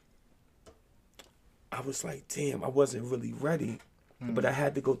 I was like, damn, I wasn't really ready. But I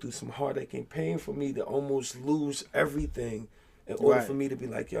had to go through some heartache and pain for me to almost lose everything in order for me to be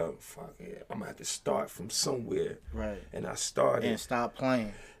like, yo, fuck it, I'm gonna have to start from somewhere. Right. And I started. And stop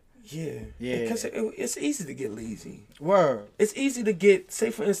playing. Yeah. Yeah. Because it's easy to get lazy. Word. It's easy to get,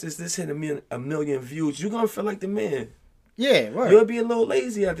 say for instance, this hit a million views. You're gonna feel like the man. Yeah, right. You'll be a little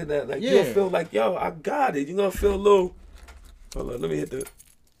lazy after that. Like, you'll feel like, yo, I got it. You're gonna feel a little, hold on, let me hit the.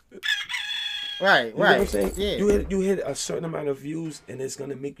 Right, you know right. what I'm saying? Yeah. You hit a certain amount of views and it's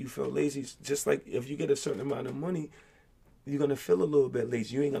gonna make you feel lazy. Just like if you get a certain amount of money, you're gonna feel a little bit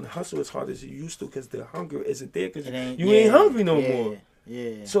lazy. You ain't gonna hustle as hard as you used to because the hunger isn't there because you ain't hungry no more.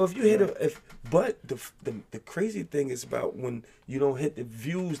 Yeah. So if you hit but the crazy thing is about when you don't hit the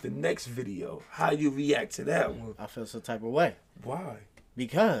views, the next video, how you react to that one. I feel some type of way. Why?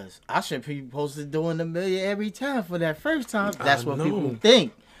 Because I should be posted doing $1 million every time for that first time. That's what know. people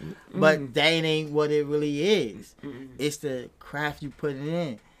think. But that ain't what it really is. It's the craft you putting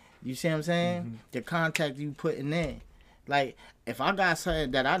in. You see what I'm saying? The contact you putting in. Like, if I got something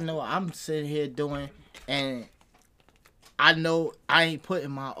that I know I'm sitting here doing and I know I ain't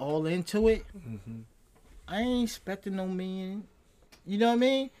putting my all into it, I ain't expecting no million. You know what I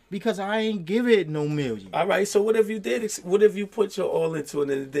mean? Because I ain't give it no million. All right, so what if you did? What if you put your all into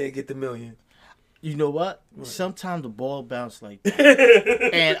it and it didn't get the million? You know what? Sometimes the ball bounce like that.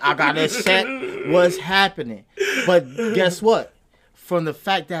 And I gotta accept what's happening. But guess what? From the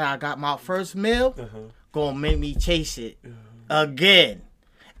fact that I got my first meal, gonna make me chase it again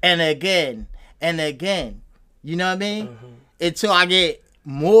and again and again. You know what I mean? Until I get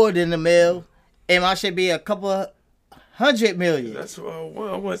more than the meal, and I should be a couple of 100 million. That's what I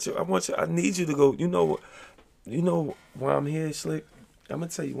want. I want you. I need you to go. You know why I'm here, Slick? I'm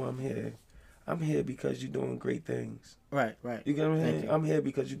gonna tell you why I'm here. I'm here because you're doing great things. Right, right. You get what I'm saying? I'm here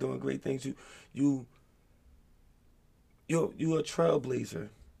because you're doing great things. You're a trailblazer.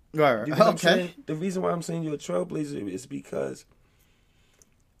 Right. You know what I'm saying? The reason why I'm saying you're a trailblazer is because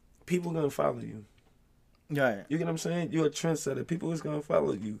people are gonna follow you. Right. You get what I'm saying? You're a trendsetter. People is gonna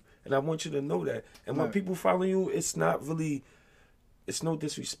follow you, and I want you to know that. And when people follow you, it's not really, it's no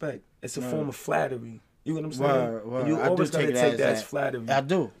disrespect. It's a form of flattery. You know what I'm saying? Word. You always gotta take that as flattery. I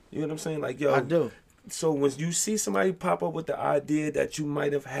do. You know what I'm saying? Like, yo, I do. So when you see somebody pop up with the idea that you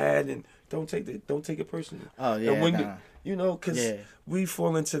might have had, and don't take it personally. Oh yeah. And when you know, because we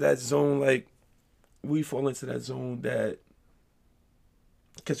fall into that zone, that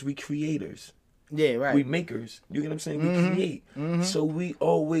because we creators. Yeah, right. We makers. You get what I'm saying? We create. So we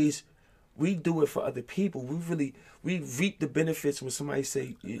do it for other people. We reap the benefits when somebody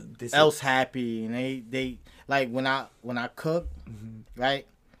say this else happy, and they like when I cook, right?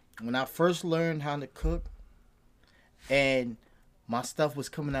 When I first learned how to cook, and my stuff was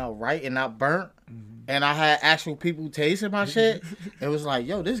coming out right and not burnt, and I had actual people tasting my shit, it was like,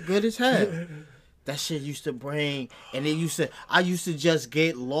 yo, this good as hell. That shit used to bring, and I used to just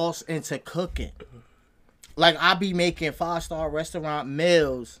get lost into cooking. Like, I be making 5-star restaurant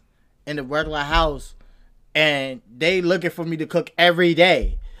meals in the regular house, and they looking for me to cook every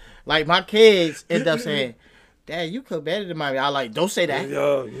day. Like, my kids end up saying, Dad, you cook better than mommy. I like, don't say that.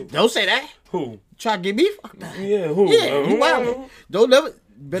 Don't say that. Who? Try to get me fucked up. Yeah, who? Yeah, you wild. Don't never.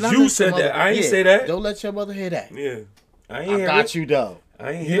 You said that. I ain't say that. Don't let your mother hear that. Yeah. I got you, though.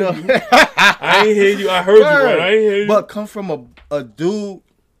 I ain't hear you. I ain't hear you. I heard you, but I ain't hear you. But come from a dude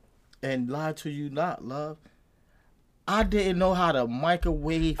and lie to you not, love. I didn't know how to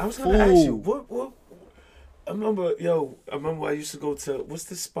microwave food. I was gonna ask you, what I remember I used to go to, what's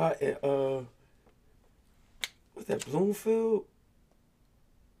the spot at what's that, Bloomfield?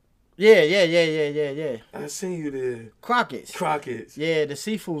 Yeah. I seen you there. Crockett's. Yeah, the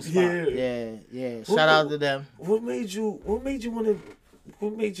seafood spot. Yeah. Shout out to them. What made you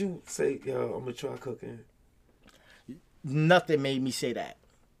say, yo, I'm gonna try cooking? Nothing made me say that.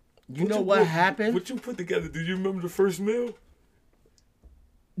 You know what happened? What you put together? Do you remember the first meal?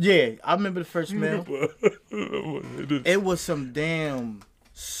 Yeah, I remember the first meal. It was some damn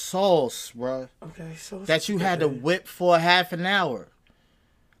sauce, bro. Okay, sauce. That you had to whip for half an hour.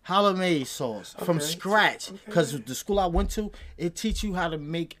 Holomaid sauce from scratch. Because the school I went to, it teach you how to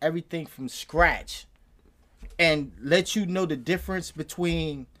make everything from scratch. And let you know the difference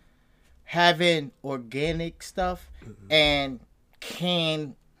between having organic stuff and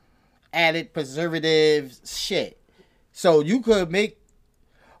canned added preservatives shit. So you could make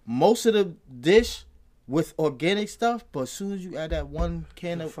most of the dish with organic stuff, but as soon as you add that one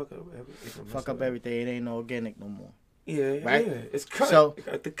can of fuck up everything, it ain't no organic no more. Yeah, right? Yeah. It's cut. So it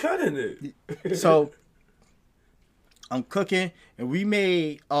got the cut in it. So I'm cooking, and we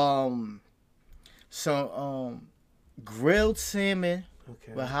made some grilled salmon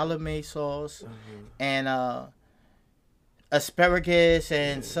with halloumi sauce and asparagus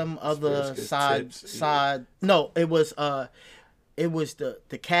and some other side. No, it was the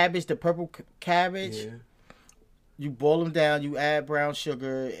cabbage, the purple cabbage. Yeah. You boil them down. You add brown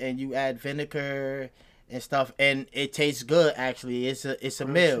sugar and you add vinegar and stuff, and it tastes good. Actually, it's a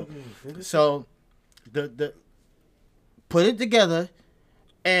meal. So the put it together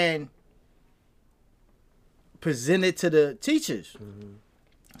and present it to the teachers.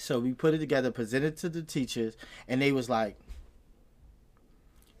 So we put it together, presented to the teachers, and they was like,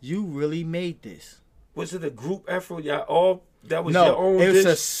 "You really made this." Was it a group effort? Y'all all that was no, your own it was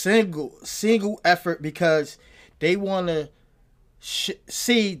dish? a single effort because they want to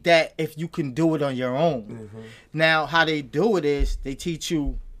see that if you can do it on your own. Now, how they do it is they teach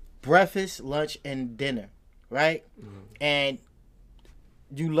you breakfast, lunch, and dinner, right? And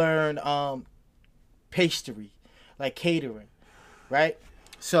you learn pastry, like catering, right?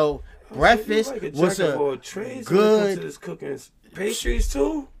 So breakfast was a good to this cooking. Pastries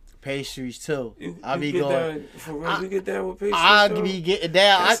too. Pastries too. I be going for real. You get down with pastries. I'll be getting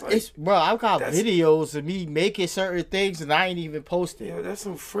down. I've got videos of me making certain things and I ain't even posted. Yeah, that's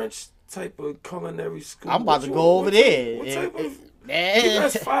some French type of culinary school. I'm about to go over there. What type of?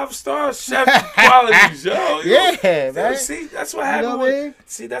 That's 5-star chef qualities, yo. Yeah, man. See, that's what happened. You know what I mean?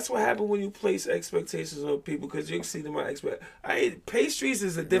 See, that's what happened when you place expectations on people because you can see them. Pastries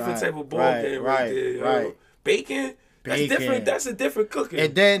is a different type of ball game right there. Right. Bacon. That's different. That's a different cooking.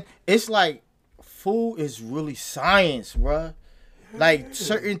 And then it's like food is really science, bruh. Like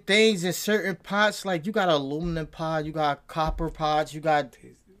certain things in certain pots, like you got aluminum pot, you got copper pots, you got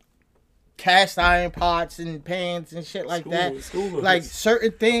cast iron pots and pans and shit like that. Like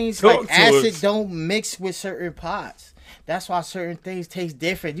certain things, like acid don't mix with certain pots. That's why certain things taste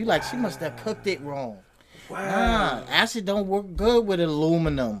different. You like, she must have cooked it wrong. Nah, acid don't work good with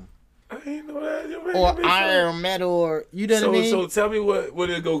aluminum. I didn't know that. Or iron, metal, or you know what I mean? So tell me what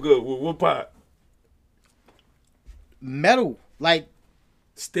it go good with? What pot? Metal, like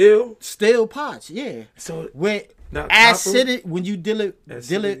steel pots, yeah. So with acidity, when you dealing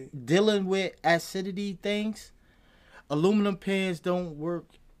with acidity things, aluminum pans don't work.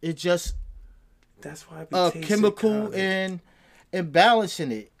 It just that's why I be chemical and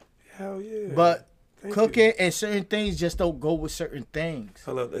balancing it. Hell yeah. But cooking and certain things just don't go with certain things.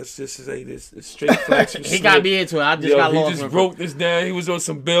 Hold up, let's just say this. It's straight facts. He got me into it. I just got lost. He just broke this down. He was on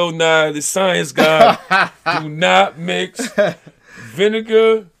some Bill Nye, the science guy. Do not mix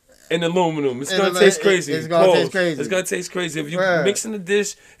vinegar and aluminum. It's gonna taste crazy. It's gonna taste crazy. It's gonna taste crazy. If you mix in the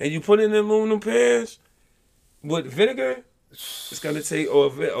dish and you put it in aluminum pans with vinegar, it's gonna take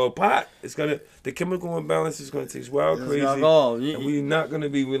or pot. It's gonna the chemical imbalance is gonna taste wild crazy. And we're not gonna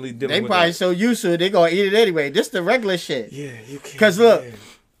be really dealing they with probably that. so used to it, they gonna eat it anyway. This the regular shit. Yeah, you can't. Cause look,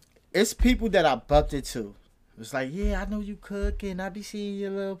 it's people that I bumped into. It's like, yeah, I know you cook and I be seeing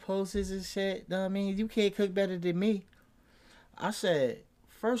your little posters and shit. Know what I mean? You can't cook better than me. I said,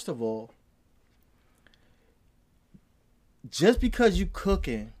 first of all, just because you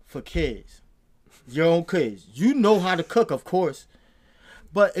cooking for kids, your own kids, you know how to cook, of course.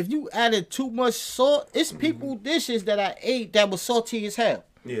 But if you added too much salt, it's people dishes that I ate that was salty as hell.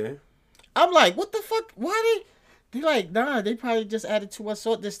 Yeah. I'm like, what the fuck? Why they like, nah, they probably just added too much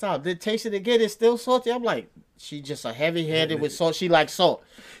salt this time. They taste it again, it's still salty. I'm like, she just a heavy-handed with salt. She likes salt.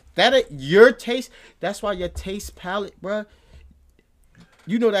 Your taste, that's why your taste palette, bruh.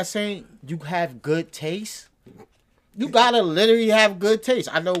 You know that saying, you have good taste? You gotta literally have good taste.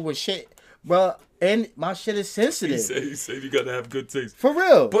 I know when shit, bruh, and my shit is sensitive. He said you gotta have good taste. For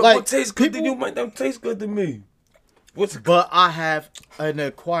real. But like, what tastes good to you might not taste good to me. But I have an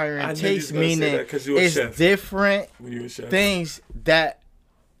acquiring taste, meaning it's different things that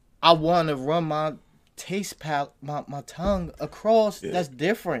I want to run my taste palette, my tongue across. Yeah. That's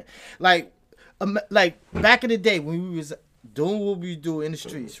different. Like back in the day when we was doing what we do in the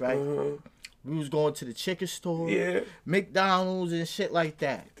streets, right? We was going to the chicken store, McDonald's and shit like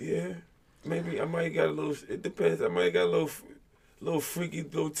that. Yeah, maybe I might got a little. It depends. I might got a little freaky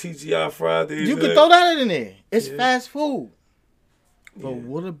little TGI Fridays. You can throw that in there. It's fast food. But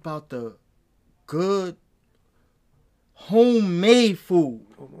what about the good homemade food?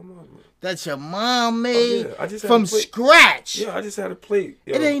 That your mom made from scratch. Yeah, I just had a plate.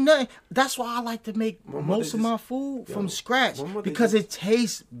 Yo. It ain't nothing. That's why I like to make most of my food from scratch. Because it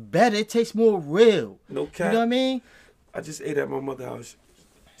tastes better. It tastes more real. No cap. You know what I mean? I just ate at my mother's house.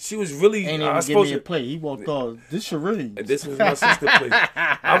 She was really. Ain't I even was give me supposed a to. plate. He walked off. This Shireen. And this was my sister plate.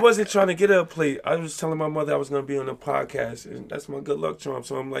 I wasn't trying to get her a plate. I was telling my mother I was gonna be on a podcast, and that's my good luck charm.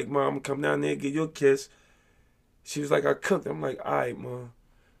 So I'm like, Mom, come down there, give you a kiss. She was like, I cooked. I'm like, all right, Mom.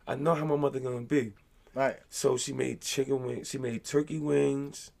 I know how my mother gonna be. Right. So she made chicken wings. She made turkey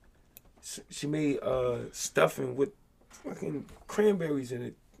wings. She made stuffing with fucking cranberries in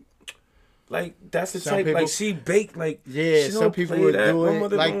it. Like, that's the Some type. people- Like, she baked. Like, Yeah, she some don't people play would that. do My it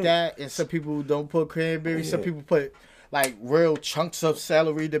mother like don't. that, and some people don't put cranberries. Some Yeah. people put like real chunks of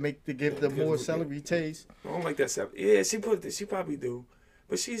celery to give them more celery taste. I don't like that stuff. Yeah, she probably do,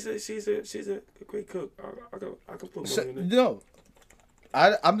 but she's a great cook. I can put So, money in it. no,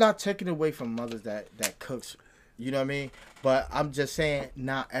 I'm not taking away from mothers that cooks. You know what I mean? But I'm just saying,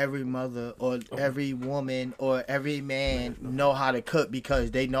 not every mother or every woman or every man know how to cook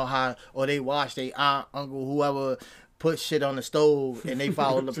because they know how, or they watch their aunt, uncle, whoever put shit on the stove and they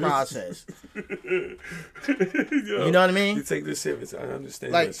follow the process. Yo, You know what I mean? You take this serious. I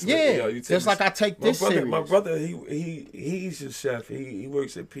understand. Like, that. yeah, Yo, you take just like I take my this brother, serious. My brother, he's a chef. He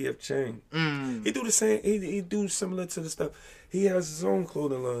works at PF Chang. He do the same. He do similar to the stuff. He has his own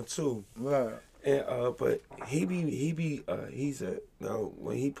clothing line too. Right. And but he's a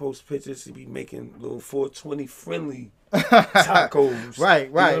when he posts pictures, he be making little 420 friendly tacos. Right,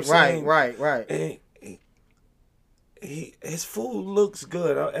 You know what I'm saying? right. And his food looks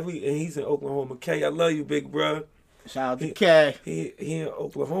good. And he's in Oklahoma. K, I love you, big bro. Shout out to K. He in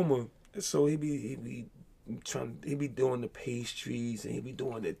Oklahoma, so he be doing the pastries and he be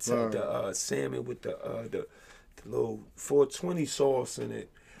doing the salmon with the little 420 sauce in it.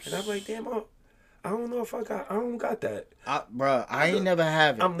 And I'm like, damn, I don't know if I don't got that. I ain't never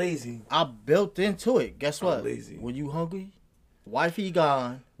have it. I'm lazy. I built into it. Guess what? I'm lazy. When you hungry, wifey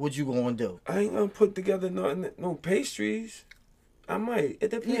gone, what you gonna do? I ain't gonna put together no pastries. I might.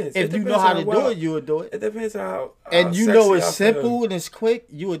 It depends. If you know how to do it, you would do it. It depends how And you sexy know it's I feel. simple and it's quick,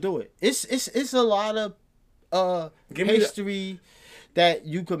 you would do it. It's a lot of Give me pastry that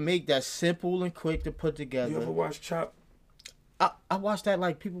you could make that's simple and quick to put together. You ever watch Chop? I watch that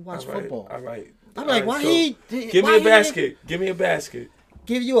like people watch football. All right. I'm like, why so he? Give why me a he basket. Give me a basket.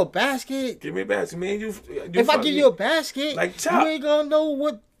 Give you a basket. Give me a basket, man. If I give you a basket, like Chop. you ain't gonna know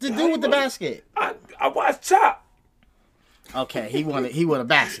what to do with the basket. I watch Chop. Okay, he want a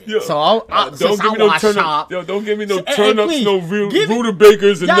basket. Yo, So since I watch Chop, Yo, don't give me no Hey, turn ups, please, no give me-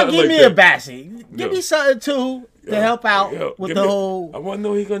 rutabagas and y'all nothing give like me that. a basket. Give me something too to help out with give the me- whole. I want to know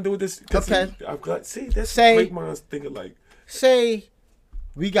what he gonna do with this. Okay. I've got that's Say- great minds think alike. Say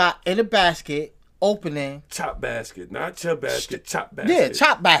we got in a basket opening. Chop basket, not chub basket. Chop basket. Yeah,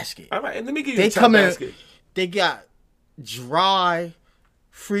 chop basket. All right, and let me give you They a chop come in. basket. They got dry,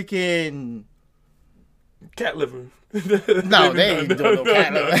 freaking. Cat liver. No, they ain't doing no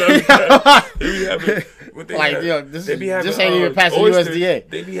cat liver. They be having, what they Like, have, yo, this they be having, ain't even past the oysters. USDA.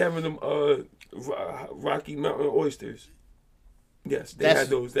 They be having them Rocky Mountain oysters. Yes, they That's had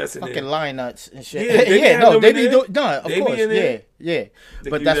those. That's in Fucking there. line nuts and shit. Yeah, they be Yeah, having no, them they in be there. doing. No, of They be course. in there. Yeah. They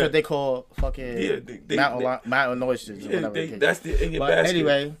But do that's that. what they call fucking mountain oysters or Yeah, whatever. the case. that's in your But basket.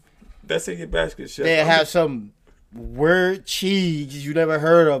 anyway, That's in your basket, chef. they have some weird cheese you never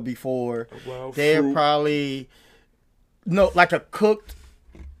heard of before. Wild They're fruit. probably like a cooked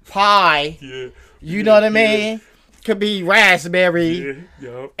pie. Yeah. You know what I mean? Could be raspberry,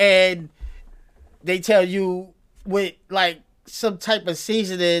 Yeah. and they tell you with like some type of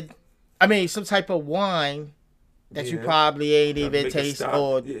seasoning. I mean, some type of wine that you Yeah. probably ain't Gotta even make it taste stop.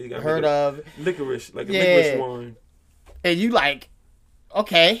 or Yeah, you gotta heard make it- of, Licorice, like a Yeah. licorice wine. and you like,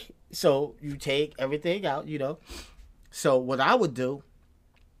 okay, so you take everything out, you know. So what I would do,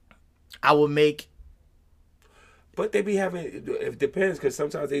 I would make. But they be having, it depends, because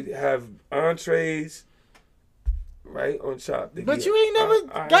sometimes they have entrees, right, on Chop. They But be- you ain't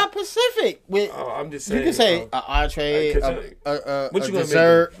never got Pacific with. Oh, I'm just saying. You can say an entree, What a you gonna make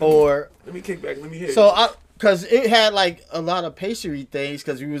dessert, or Let me kick back. Let me hear. because it had like a lot of pastry things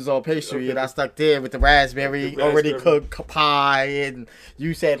because we was on pastry and I stuck there with the raspberry, The already raspberry. cooked pie, and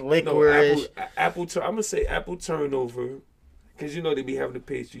you said no, licorice. apple. I'm gonna say apple turnover, because you know they be having the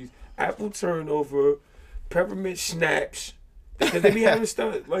pastries. Apple turnover, peppermint schnapps, because they be having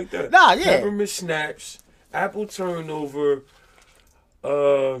stuff like that. Nah, yeah. Peppermint schnapps, apple turnover,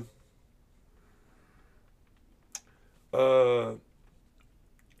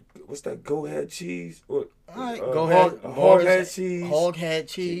 what's that? Go ahead cheese or All right, go ahead. hog head cheese. Hog head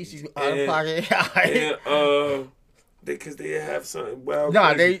cheese. You out of And- pocket. And because they have something wild.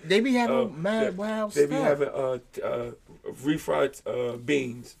 Nah, crazy. they be having mad they- wild They stuff. be having refried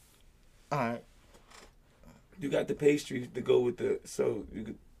beans. All right. You got the pastries to go with the so you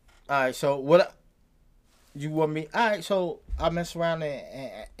could. All right, so what you want me? All right, so I mess around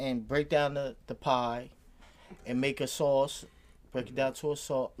and break down the pie and make a sauce. Break it down to a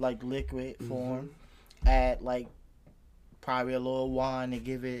salt like liquid form. Add like probably a little wine to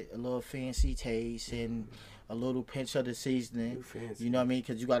give it a little fancy taste and a little pinch of the seasoning. You know what I mean?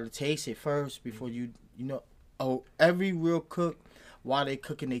 Because you got to taste it first before you know. Oh, every real cook, while they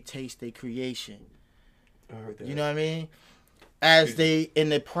cooking, they taste their creation. I heard that. You know what I mean? As they in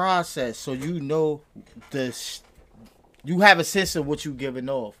the process, so you know you have a sense of what you giving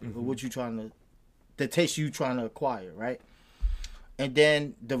off, or what you trying to, the taste you trying to acquire, right? And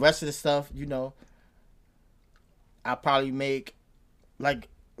then the rest of the stuff, you know, I probably make like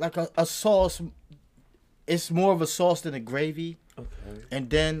a sauce. It's more of a sauce than a gravy. Okay. And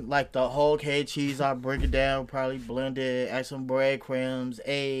then like the hog head cheese, I break it down, probably blend it, add some breadcrumbs,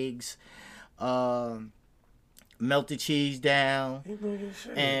 eggs, melt the cheese down,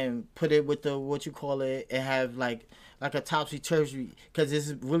 and put it with the what you call it, and have like a topsy-turvy, because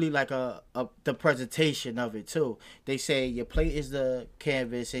it's really like the presentation of it too. They say your plate is the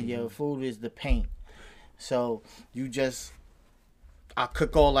canvas and your food is the paint. So you just, I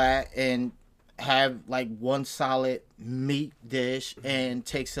cook all that and have like one solid meat dish and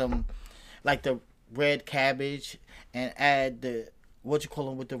take some like the red cabbage and add the what you call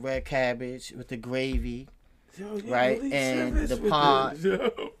them with the red cabbage with the gravy, right? Really and the pot,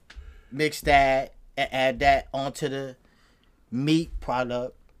 mix that and add that onto the meat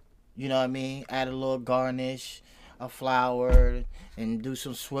product. You know what I mean? Add a little garnish, a flour, and do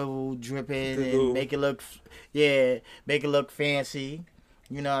some swivel dripping and make it look, make it look fancy.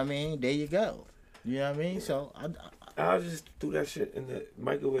 You know what I mean? There you go. You know what I mean? So I'll just do that shit in the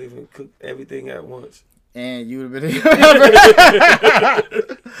microwave and cook everything at once. And you would have been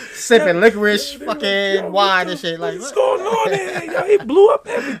sipping licorice, fucking wine and shit. Like, what's going on there? Yo, he blew up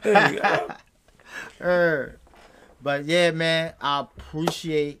everything. But yeah, man, I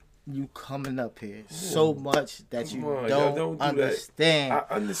appreciate you coming up here so much that you don't understand. I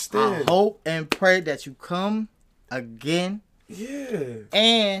understand. I hope and pray that you come again. Yeah.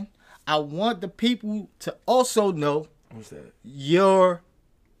 And I want the people to also know what's that? Your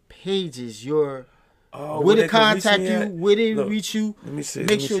pages, your where they contact you, where they reach you. Let me see.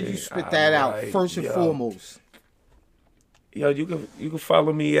 Make sure you spit that out first and foremost. Yo, you can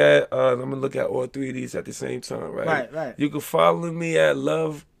follow me at I'm gonna look at all three of these at the same time, right? Right. You can follow me at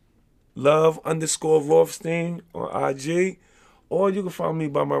love_Rothstein on IG, or you can follow me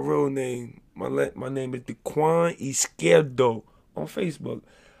by my real name. My name is Dequan Izquierdo on Facebook.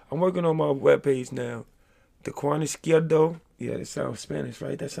 I'm working on my webpage now. Dequan Izquierdo. Yeah, that sounds Spanish,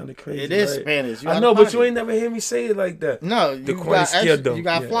 right? That sounded crazy. It is right? Spanish. I know, but you ain't never hear me say it like that. No, you got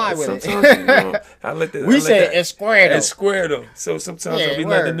fly with it. I let the, we say Esquerdo. Esquerdo. So sometimes I be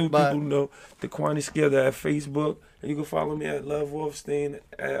letting the new people know. Dequan Izquierdo at Facebook. And you can follow me at Love Rothstein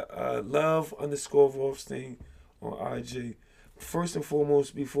at love_Rothstein on IG. First and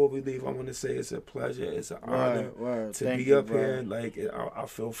foremost, before we leave, I want to say it's a pleasure, it's an honor to be up here. Like I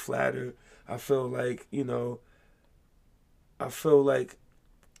feel flattered. I feel like I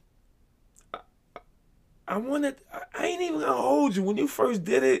wanted. I ain't even gonna hold you. When you first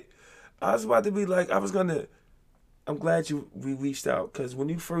did it, I was about to be like, I'm glad we reached out, because when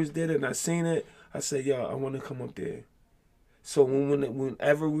you first did it and I seen it, I said, yo, I want to come up there. So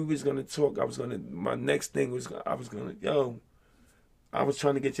whenever we was gonna talk, my next thing was I was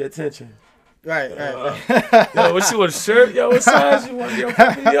trying to get your attention. Right. Yo, what you want, a shirt? Yo, what size you want? Yo,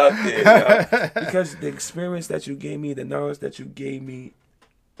 put me up there. Yo. Because the experience that you gave me, the knowledge that you gave me,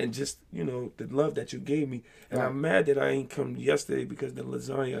 and just, the love that you gave me. And I'm mad that I ain't come yesterday because the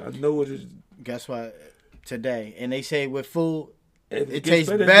lasagna, I know it is. Guess what? Today. And they say with food, it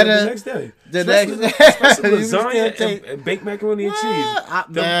tastes better the next day. Especially lasagna and baked macaroni and cheese.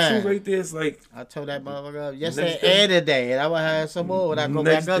 Them two right there is like. I told that motherfucker yesterday and today, and I would have some more when I go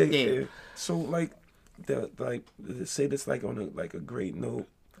back up there. So say this like on a great note,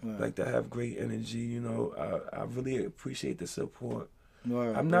 like to have great energy. I really appreciate the support.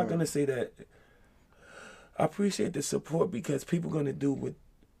 I'm not gonna say that. I appreciate the support because people gonna do what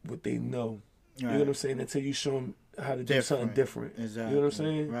they know. You know what I'm saying? Until you show them how to do something different. Exactly. You know what I'm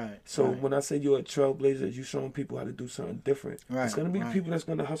saying? Right. So when I say you're a trailblazer, you showing people how to do something different. Right. It's gonna be people that's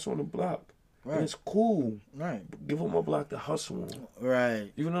gonna hustle on the block. Right. And it's cool. Right. Give them a block to hustle on.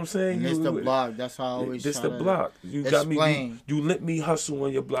 Right. You know what I'm saying? And it's the block. That's how I always This the block. You explain. Got me. You let me hustle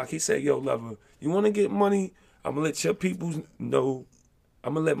on your block. He said, yo, lover, you want to get money? I'm going to let your peoples know.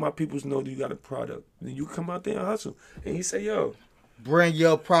 I'm going to let my peoples know that you got a product. Then you come out there and hustle. And he said, yo, Bring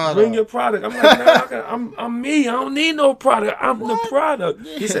your product. Bring your product. I'm like, nah, I'm me. I don't need no product. I'm the product.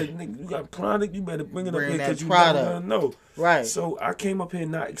 Yeah. He said, nigga, you got product, you better bring it up here because you never gonna know. Right. So I came up here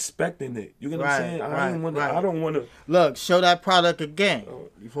not expecting it. You get what I'm saying? I don't want to. Look, show that product again.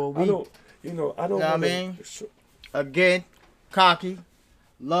 Before we. I don't know want what I mean? Again, Cocky,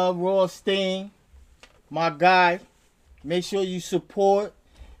 Love Raw Sting, my guy. Make sure you support.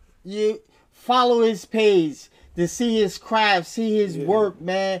 You follow his page to see his craft, see his work,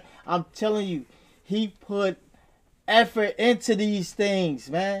 man. I'm telling you, he put effort into these things,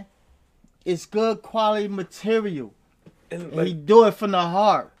 man. It's good quality material. And he do it from the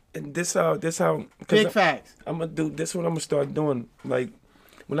heart. And this how big facts. I'm gonna do this. What I'm gonna start doing. Like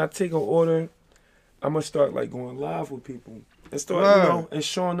when I take an order, I'm gonna start like going live with people and start and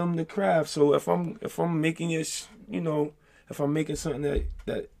showing them the craft. So if I'm making it, if I'm making something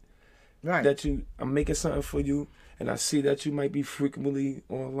I'm making something for you, and I see that you might be frequently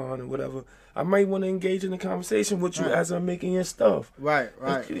online or whatever, I might want to engage in a conversation with you as I'm making your stuff. Right.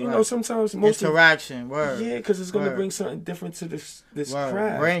 You know, sometimes most interaction. Yeah, because it's gonna bring something different to this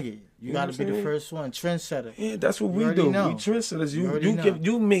craft. Bring it. You gotta be the first one, trendsetter. Yeah, that's what we do. Know. We trendsetters.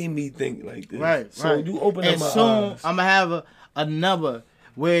 You made me think like this. Right. So you open up my eyes. And soon I'm gonna have a number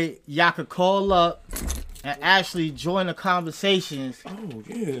where y'all could call up and actually join the conversations. Oh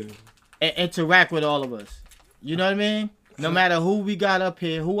yeah. And interact with all of us. You know what I mean? No matter who we got up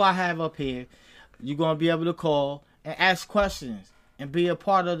here, who I have up here, you're going to be able to call and ask questions and be a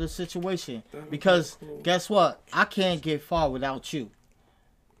part of the situation. Because guess what? I can't get far without you.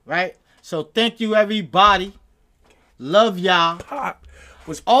 Right? So thank you, everybody. Love y'all.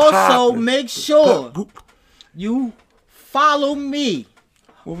 Also, make sure you follow me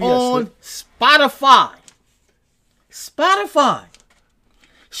on Spotify.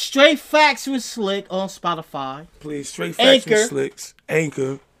 Straight Facts with Slick on Spotify. Please, Straight Facts with Slicks.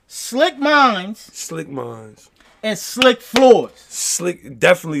 Anchor. Slick Minds. And Slick Floors.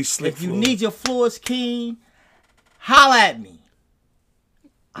 Definitely Slick Floors. If you need your floors clean, holla at me.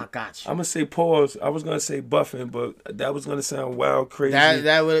 I got you. I'm going to say pause. I was going to say buffing, but that was going to sound wild, crazy.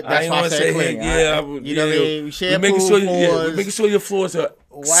 That's why I said clean. Yeah. You know what I mean? We share making sure your floors are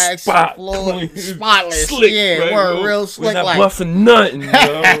wax floors, spotless. Slick, yeah, we're real slick. We're not buffing nothing,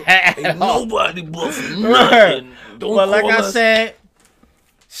 yo. Ain't nobody buffing nothing. But like I said,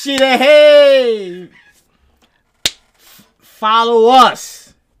 hey, follow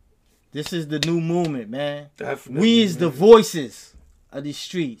us. This is the new movement, man. Definitely, we is the voices of these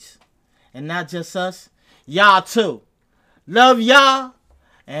streets. And not just us, y'all too. Love y'all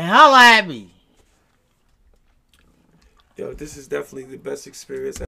and holla at me. Yo, this is definitely the best experience